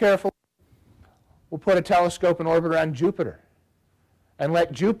more carefully, we'll put a telescope in orbit around Jupiter and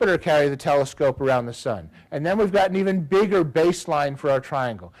let Jupiter carry the telescope around the sun. And then we've got an even bigger baseline for our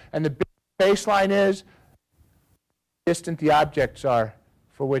triangle. And the big baseline is how distant the objects are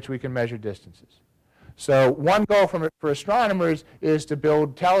for which we can measure distances. So one goal for astronomers is to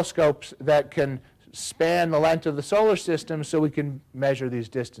build telescopes that can span the length of the solar system so we can measure these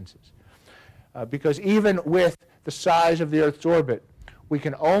distances. Because even with the size of the Earth's orbit, we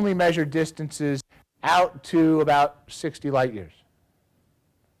can only measure distances out to about 60 light years,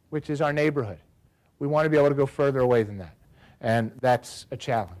 which is our neighborhood. We want to be able to go further away than that, and that's a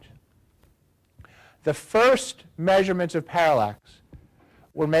challenge. The first measurements of parallax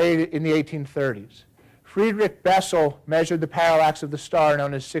were made in the 1830s. Friedrich Bessel measured the parallax of the star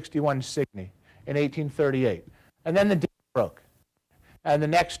known as 61 Cygni in 1838, and then the dam broke. And the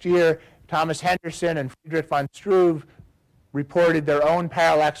next year, Thomas Henderson and Friedrich von Struve reported their own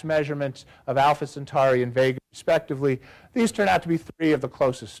parallax measurements of Alpha Centauri and Vega, respectively. These turn out to be three of the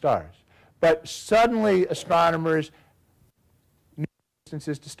closest stars. But suddenly, astronomers knew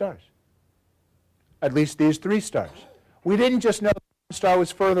distances to stars, at least these three stars. We didn't just know the star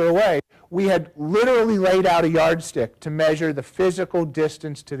was further away. We had literally laid out a yardstick to measure the physical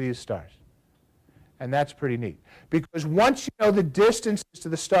distance to these stars. And that's pretty neat. Because once you know the distances to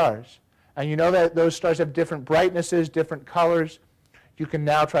the stars, and you know that those stars have different brightnesses, different colors, you can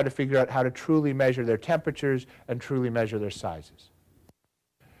now try to figure out how to truly measure their temperatures and truly measure their sizes.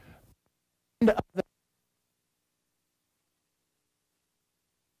 of the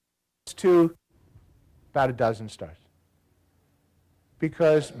to about a dozen stars,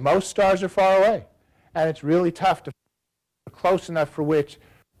 because most stars are far away, and it's really tough to find close enough for which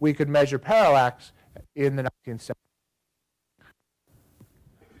we could measure parallax in the 19th century.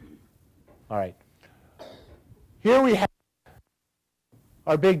 All right. Here we have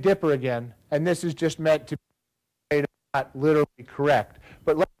our Big Dipper again, and this is just meant to be not literally correct.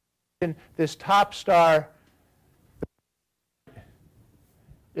 But let's imagine this top star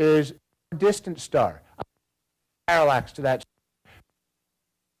is a distant star. Parallax to that star.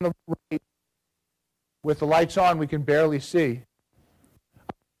 On the right, with the lights on, we can barely see.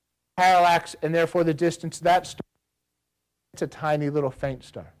 Parallax, and therefore the distance to that star, it's a tiny little faint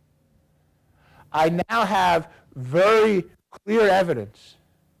star. I now have very clear evidence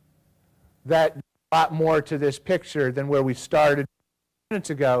that there's a lot more to this picture than where we started minutes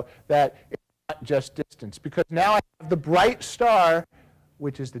ago, that it's not just distance. Because now I have the bright star,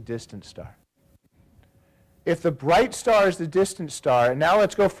 which is the distant star. If the bright star is the distant star, and now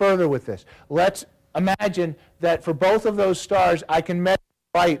let's go further with this. Let's imagine that for both of those stars, I can measure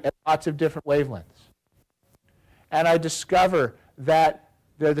light at lots of different wavelengths. And I discover that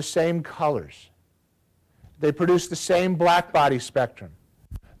they're the same colors. They produce the same blackbody spectrum.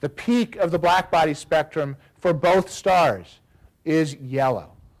 The peak of the blackbody spectrum for both stars is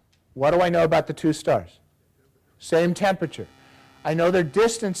yellow. What do I know about the two stars? Same temperature. I know their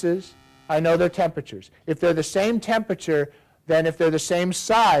distances. I know their temperatures. If they're the same temperature, then if they're the same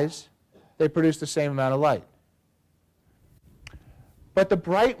size, they produce the same amount of light. But the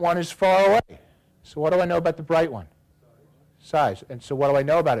bright one is far away. So what do I know about the bright one? Size. And so what do I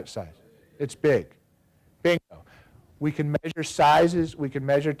know about its size? It's big. Bingo. We can measure sizes, we can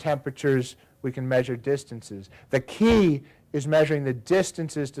measure temperatures, we can measure distances. The key is measuring the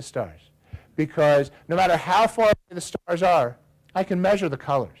distances to stars, because no matter how far away the stars are, I can measure the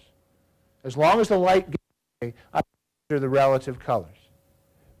colors. As long as the light gets away, I can measure the relative colors.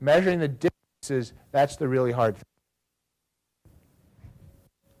 Measuring the distances, that's the really hard thing.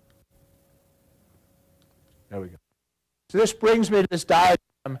 There we go. So this brings me to this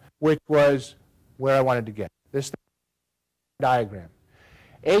diagram, which was where I wanted to get. This diagram.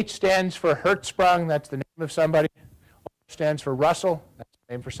 H stands for Hertzsprung, that's the name of somebody. R stands for Russell, that's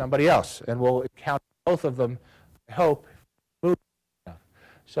the name for somebody else. And we'll count both of them, I hope.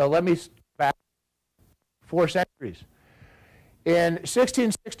 So let me back 4 centuries. In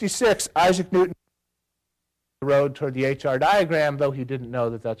 1666, Isaac Newton the road toward the HR diagram, though he didn't know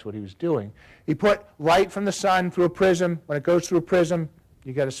that that's what he was doing. He put light from the sun through a prism. When it goes through a prism,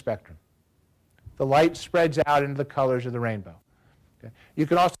 you get a spectrum. The light spreads out into the colors of the rainbow. Okay. You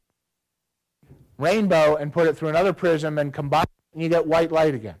can also rainbow and put it through another prism and combine it, and you get white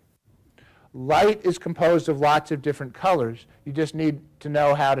light again. Light is composed of lots of different colors. You just need to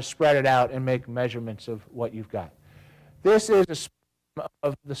know how to spread it out and make measurements of what you've got. This is a spectrum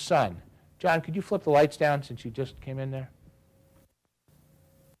of the sun. John, could you flip the lights down since you just came in there?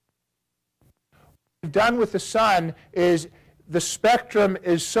 What we've done with the sun is the spectrum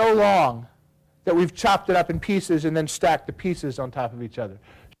is so long that we've chopped it up in pieces and then stacked the pieces on top of each other.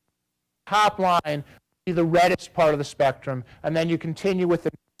 Top line is the reddest part of the spectrum, and then you continue with the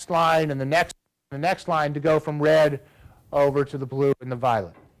next line and the next line to go from red over to the blue and the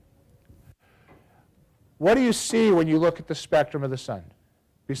violet. What do you see when you look at the spectrum of the sun,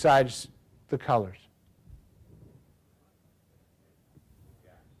 besides the colors?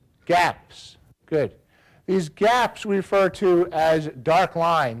 Gaps. Good. These gaps we refer to as dark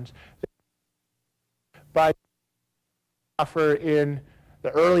lines. By Osher in the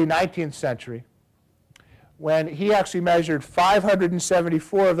early 19th century, when he actually measured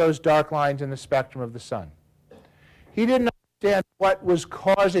 574 of those dark lines in the spectrum of the sun. He didn't understand what was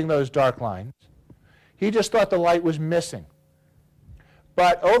causing those dark lines. He just thought the light was missing.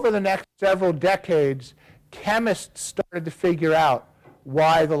 But over the next several decades, chemists started to figure out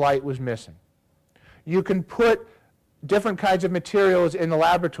why the light was missing. You can put different kinds of materials in the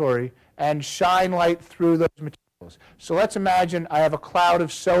laboratory and shine light through those materials. So let's imagine I have a cloud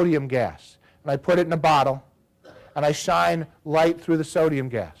of sodium gas, and I put it in a bottle, and I shine light through the sodium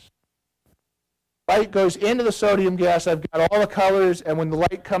gas. Light goes into the sodium gas, I've got all the colors, and when the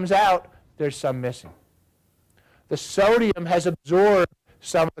light comes out, there's some missing. The sodium has absorbed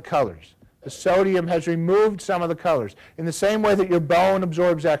some of the colors. The sodium has removed some of the colors. In the same way that your bone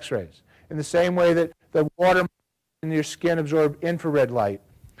absorbs X-rays, in the same way that the water in your skin absorb infrared light.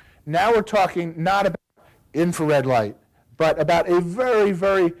 Now we're talking not about infrared light, but about a very,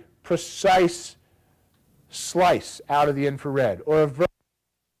 very precise slice out of the infrared, or a very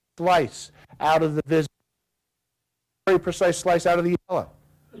slice out of the visible, very precise slice out of the yellow.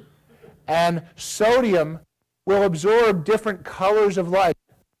 And sodium will absorb different colors of light,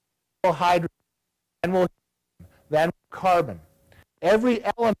 hydrogen, then carbon. Every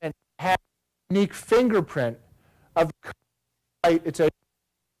element has a unique fingerprint of the color of light it's a.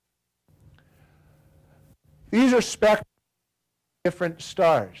 These are spectra of different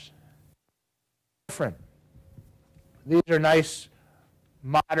stars. Different. These are nice,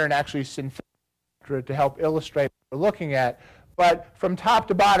 modern, actually synthetic spectra to help illustrate what we're looking at. But from top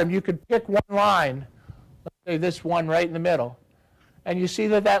to bottom, you could pick one line, let's say this one right in the middle, and you see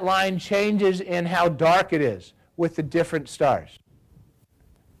that that line changes in how dark it is with the different stars.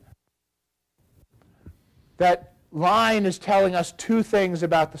 That line is telling us two things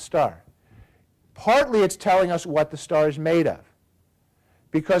about the star. Partly it's telling us what the star is made of.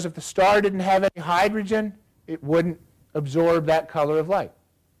 Because if the star didn't have any hydrogen, it wouldn't absorb that color of light.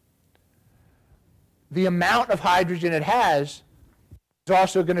 The amount of hydrogen it has is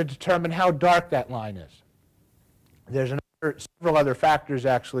also going to determine how dark that line is. There's several other factors,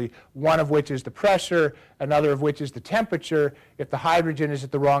 actually, one of which is the pressure, another of which is the temperature. If the hydrogen is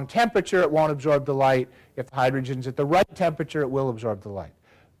at the wrong temperature, it won't absorb the light. If the hydrogen is at the right temperature, it will absorb the light.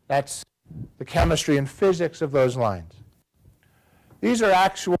 That's the chemistry and physics of those lines. These are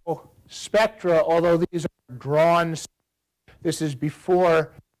actual spectra, although these are drawn. This is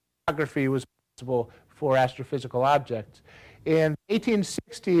before photography was possible for astrophysical objects. In the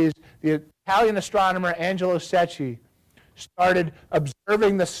 1860s, the Italian astronomer Angelo Secchi started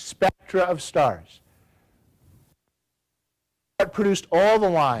observing the spectra of stars. It produced all the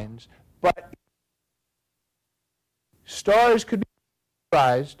lines, but stars could be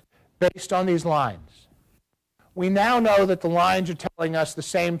categorized based on these lines. We now know that the lines are telling us the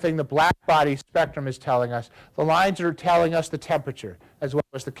same thing the black body spectrum is telling us. The lines are telling us the temperature as well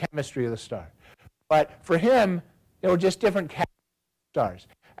as the chemistry of the star. But for him, they were just different categories of stars.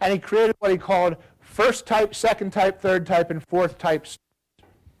 And he created what he called first type, second type, third type, and fourth type stars,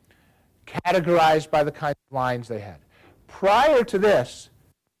 categorized by the kinds of lines they had. Prior to this,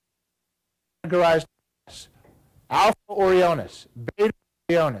 categorized as Alpha Orionis, Beta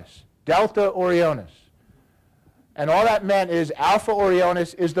Orionis, Delta Orionis. And all that meant is Alpha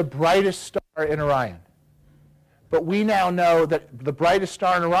Orionis is the brightest star in Orion. But we now know that the brightest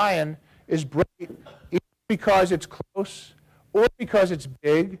star in Orion is bright either because it's close, or because it's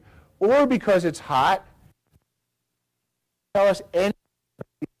big, or because it's hot. Tell us any of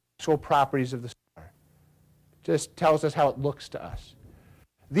the actual properties of the star. Just tells us how it looks to us.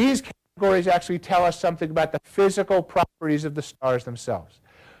 These categories actually tell us something about the physical properties of the stars themselves.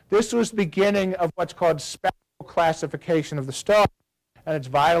 This was the beginning of what's called spectral classification of the star, and it's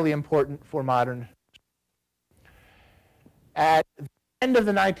vitally important for modern. At the end of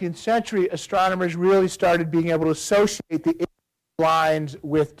the 19th century, astronomers really started being able to associate the lines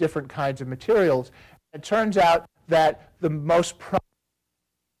with different kinds of materials. It turns out that the most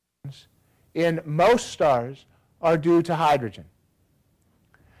problems in most stars are due to hydrogen.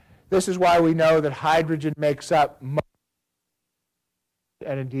 This is why we know that hydrogen makes up most,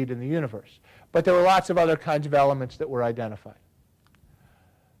 and indeed in the universe. But there were lots of other kinds of elements that were identified.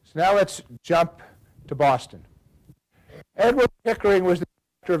 So now let's jump to Boston. Edward Pickering was the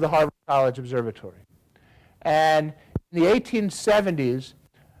director of the Harvard College Observatory. And in the 1870s,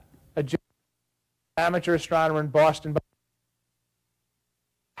 a amateur astronomer in Boston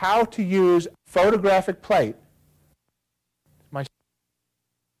how to use a photographic plate.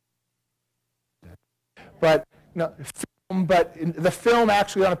 But the film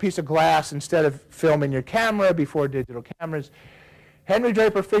actually on a piece of glass instead of film in your camera before digital cameras. Henry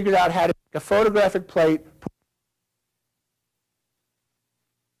Draper figured out how to make a photographic plate.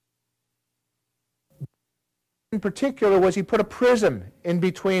 In particular was he put a prism in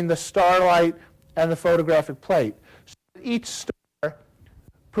between the starlight and the photographic plate. So each star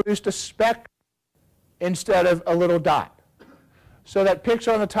produced a spectrum instead of a little dot. So that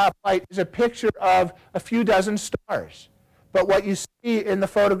picture on the top right is a picture of a few dozen stars. But what you see in the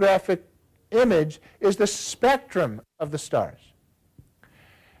photographic image is the spectrum of the stars.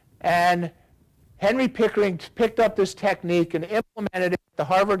 And Henry Pickering picked up this technique and implemented it at the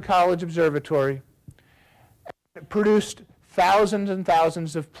Harvard College Observatory. It produced thousands and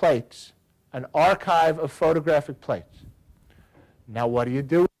thousands of plates, an archive of photographic plates. Now what do you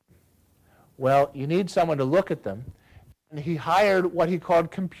do? Well, you need someone to look at them. And he hired what he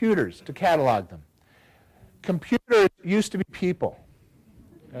called computers to catalog them. Computers used to be people.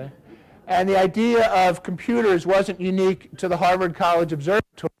 Okay? And the idea of computers wasn't unique to the Harvard College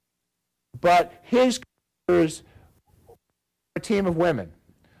Observatory, but his computers were a team of women.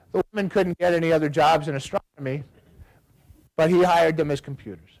 The women couldn't get any other jobs in astronomy, but he hired them as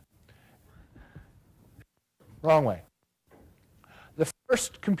computers. Wrong way. The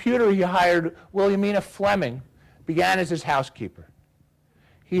first computer he hired, Williamina Fleming, began as his housekeeper.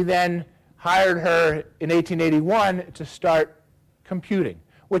 He then hired her in 1881 to start computing,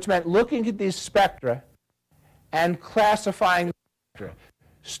 which meant looking at these spectra and classifying the spectra,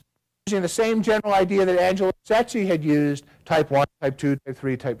 using the same general idea that Angelo Secchi had used, type 1, type 2, type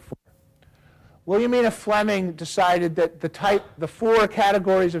 3, type 4. Williamina Fleming decided that the 4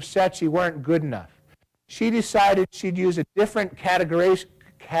 categories of Secchi weren't good enough. She decided she'd use a different different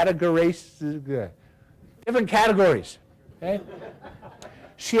categories. Okay?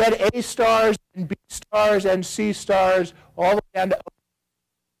 She had A stars and B stars and C stars all the way down to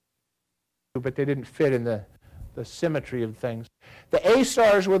O, but they didn't fit in the symmetry of things. The A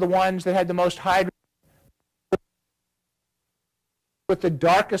stars were the ones that had the most hydrogen. With the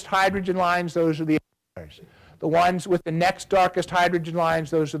darkest hydrogen lines, those are the A stars. The ones with the next darkest hydrogen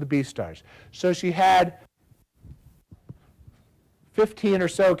lines, those are the B stars. So she had 15 or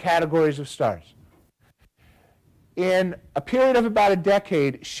so categories of stars. In a period of about a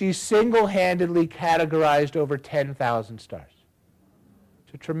decade, she single-handedly categorized over 10,000 stars.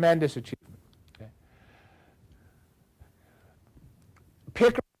 It's a tremendous achievement. Okay.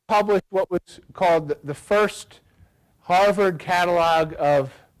 Pickering published what was called the first Harvard catalog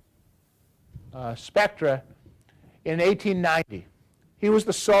of spectra in 1890. He was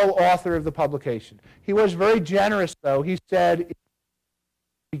the sole author of the publication. He was very generous, though. He said in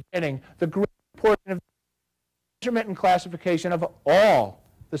the beginning, the great portion of the measurement and classification of all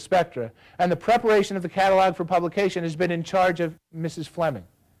the spectra and the preparation of the catalog for publication has been in charge of Mrs. Fleming.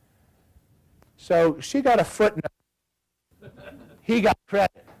 So she got a footnote. He got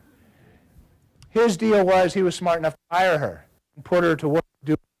credit. His deal was he was smart enough to hire her and put her to work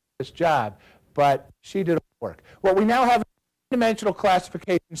to do this job, but she did all the work. Well, we now have a dimensional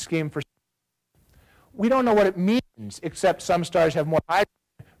classification scheme for stars. We don't know what it means, except some stars have more hydrogen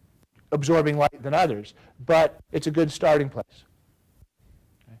absorbing light than others, but it's a good starting place.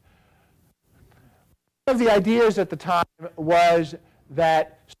 Okay. One of the ideas at the time was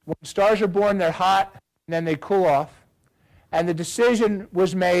that when stars are born, they're hot, and then they cool off, and the decision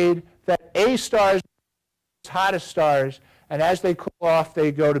was made that A stars are the hottest stars, and as they cool off,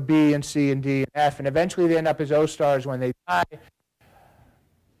 they go to B and C and D and F, and eventually they end up as O stars when they die.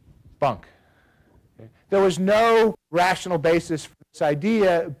 Bunk. Okay. There was no rational basis for this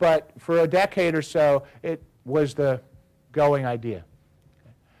idea, but for a decade or so, it was the going idea.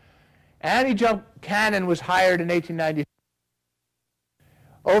 Okay. Annie-jump Cannon was hired in 1890.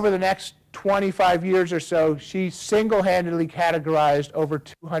 Over the next 25 years or so, she single-handedly categorized over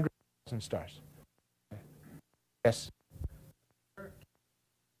 200,000 stars. Okay. Yes?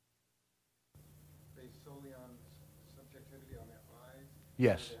 Based solely on subjectivity on their eyes?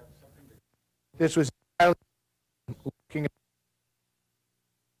 Yes. They have something to... This was entirely looking at.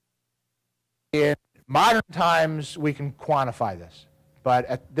 In modern times, we can quantify this, but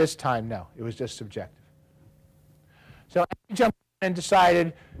at this time, no. It was just subjective. So Annie jumped in and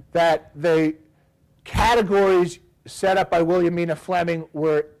decided that the categories set up by Williamina Fleming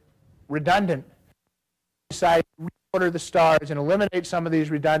were redundant. He decided to reorder the stars and eliminate some of these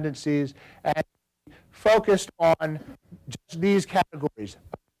redundancies and focused on just these categories,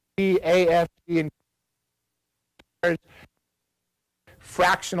 B, A, F, G, and stars,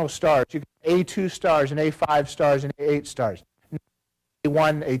 fractional stars. You get A2 stars and A5 stars and A8 stars.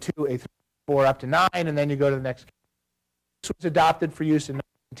 A1, A2, A3, A4, up to 9, and then you go to the next. This was adopted for use in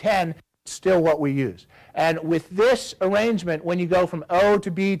 1910. It's still what we use. And with this arrangement, when you go from O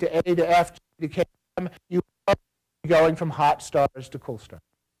to B to A to F to K, you are going from hot stars to cool stars.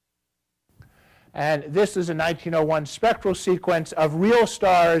 And this is a 1901 spectral sequence of real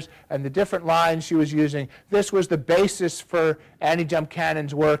stars and the different lines she was using. This was the basis for Annie-jump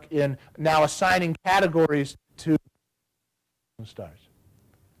Cannon's work in now assigning categories to stars.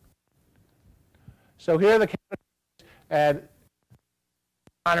 So here are the categories, and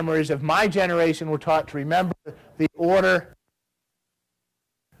astronomers of my generation were taught to remember the order.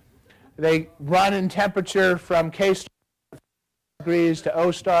 They run in temperature from K stars degrees to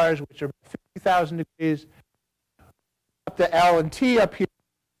O stars, which are 50,000 degrees, up to L and T up here.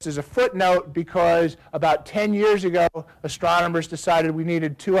 This is a footnote because about 10 years ago, astronomers decided we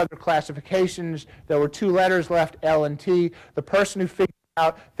needed 2 other classifications. There were 2 letters left, L and T. The person who figured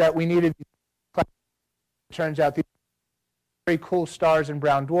out that we needed these classifications, turns out these very cool stars and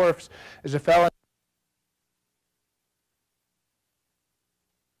brown dwarfs, is a fellow.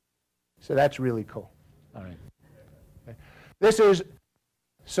 So that's really cool. All right. Okay. This is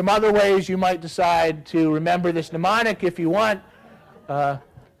Some other ways you might decide to remember this mnemonic if you want.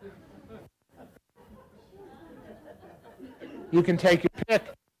 You can take your pick.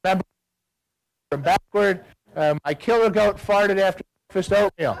 Remember from backward. My killer goat farted after breakfast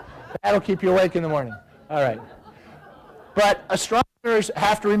oatmeal. That'll keep you awake in the morning. All right. But astronomers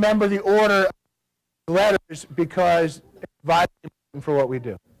have to remember the order of the letters because it's vitally important for what we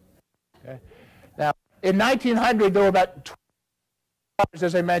do. Okay? Now, in 1900, there were about 20 stars,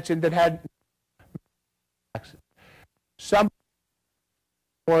 as I mentioned, that had parallaxes. Some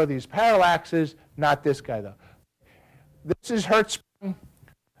more of these parallaxes, not this guy, though. This is Hertzsprung.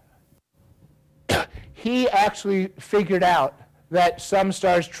 He actually figured out that some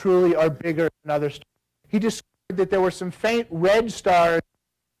stars truly are bigger than other stars. He discovered that there were some faint red stars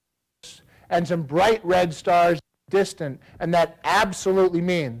and some bright red stars distant, and that absolutely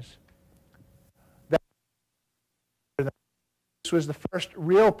means that this was the first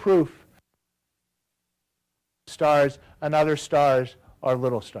real proof stars and other stars are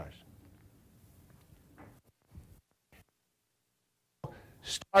little stars.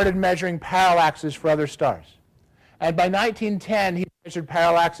 Started measuring parallaxes for other stars. And by 1910, he measured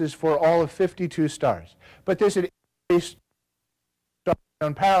parallaxes for all of 52 stars. But this had increased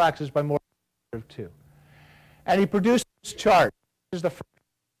known parallaxes by more than 2. And he produced this chart. This is the first.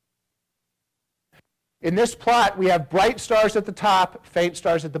 In this plot, we have bright stars at the top, faint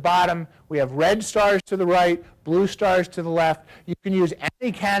stars at the bottom. We have red stars to the right, blue stars to the left. You can use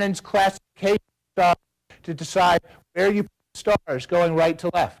any Cannon's classification star to decide where you put stars going right to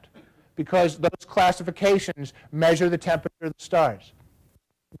left, because those classifications measure the temperature of the stars.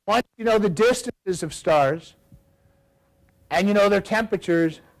 Once you know the distances of stars and you know their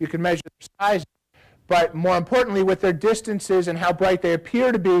temperatures, you can measure their size. But more importantly, with their distances and how bright they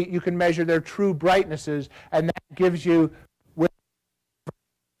appear to be, you can measure their true brightnesses, and that gives you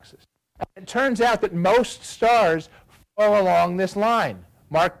parallaxes. And it turns out that most stars fall along this line,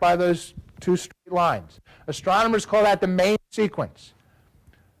 marked by those two straight lines. Astronomers call that the main sequence.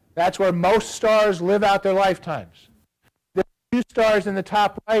 That's where most stars live out their lifetimes. There are a few stars in the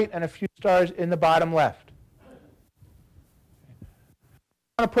top right and a few stars in the bottom left.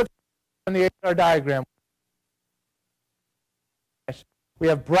 I want to put on the HR diagram. We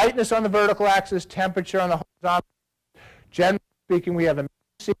have brightness on the vertical axis, temperature on the horizontal axis. Generally speaking, we have a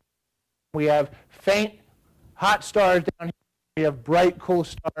sequence. We have faint, hot stars down here. We have bright, cool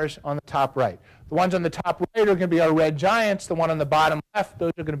stars on the top right. The ones on the top right are going to be our red giants. The one on the bottom left,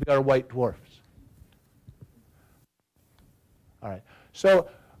 those are going to be our white dwarfs. All right. So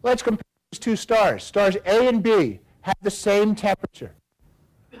let's compare these two stars. Stars A and B have the same temperature.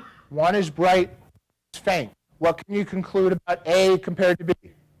 One is bright, one is faint. What can you conclude about A compared to B?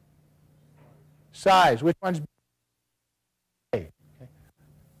 Size. Which one's A? Okay.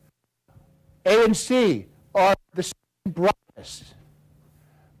 A and C are the same brightness,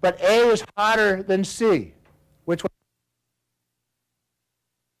 but A is hotter than C. Which one?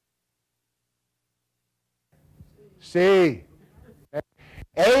 C. Okay.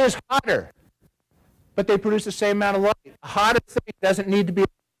 A is hotter, but they produce the same amount of light. A hotter thing doesn't need to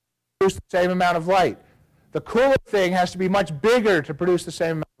produce the same amount of light. The cooler thing has to be much bigger to produce the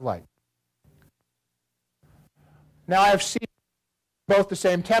same amount of light. Now I have C, both the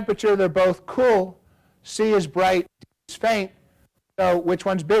same temperature, they're both cool. C is bright, D is faint. So which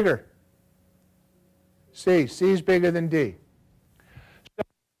one's bigger? C. C is bigger than D. So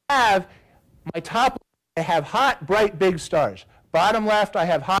I have my top left, I have hot, bright, big stars. Bottom left, I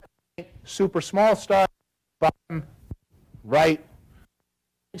have hot, super small stars. Bottom right,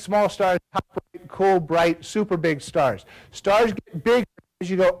 small stars, top right, cool, bright, super big stars. Stars get bigger as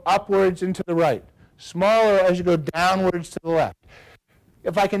you go upwards and to the right, smaller as you go downwards to the left.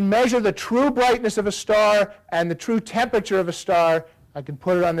 If I can measure the true brightness of a star and the true temperature of a star, I can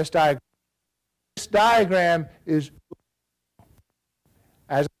put it on this diagram. This diagram is,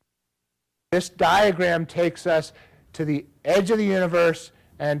 this diagram takes us to the edge of the universe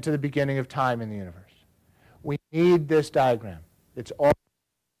and to the beginning of time in the universe. We need this diagram. It's all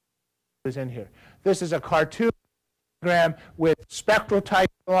is in here. This is a cartoon diagram with spectral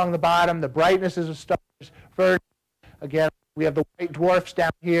types along the bottom, the brightnesses of stars. Again, we have the white dwarfs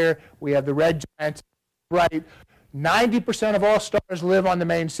down here. We have the red giants right. 90% of all stars live on the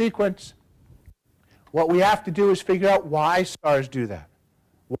main sequence. What we have to do is figure out why stars do that.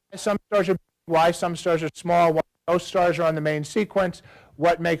 Why some stars are big, why some stars are small, why most stars are on the main sequence,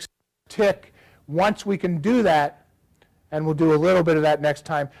 what makes them tick. Once we can do that, and we'll do a little bit of that next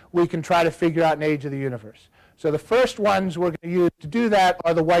time, we can try to figure out an age of the universe. So the first ones we're going to use to do that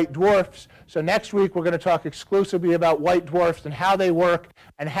are the white dwarfs. So next week we're going to talk exclusively about white dwarfs and how they work,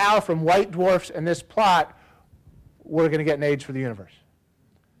 and how from white dwarfs and this plot we're going to get an age for the universe.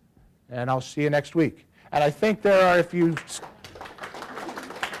 And I'll see you next week. And I think there are, if you...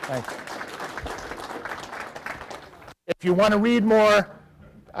 Thanks. If you want to read more,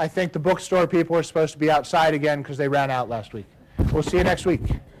 I think the bookstore people are supposed to be outside again because they ran out last week. We'll see you next week.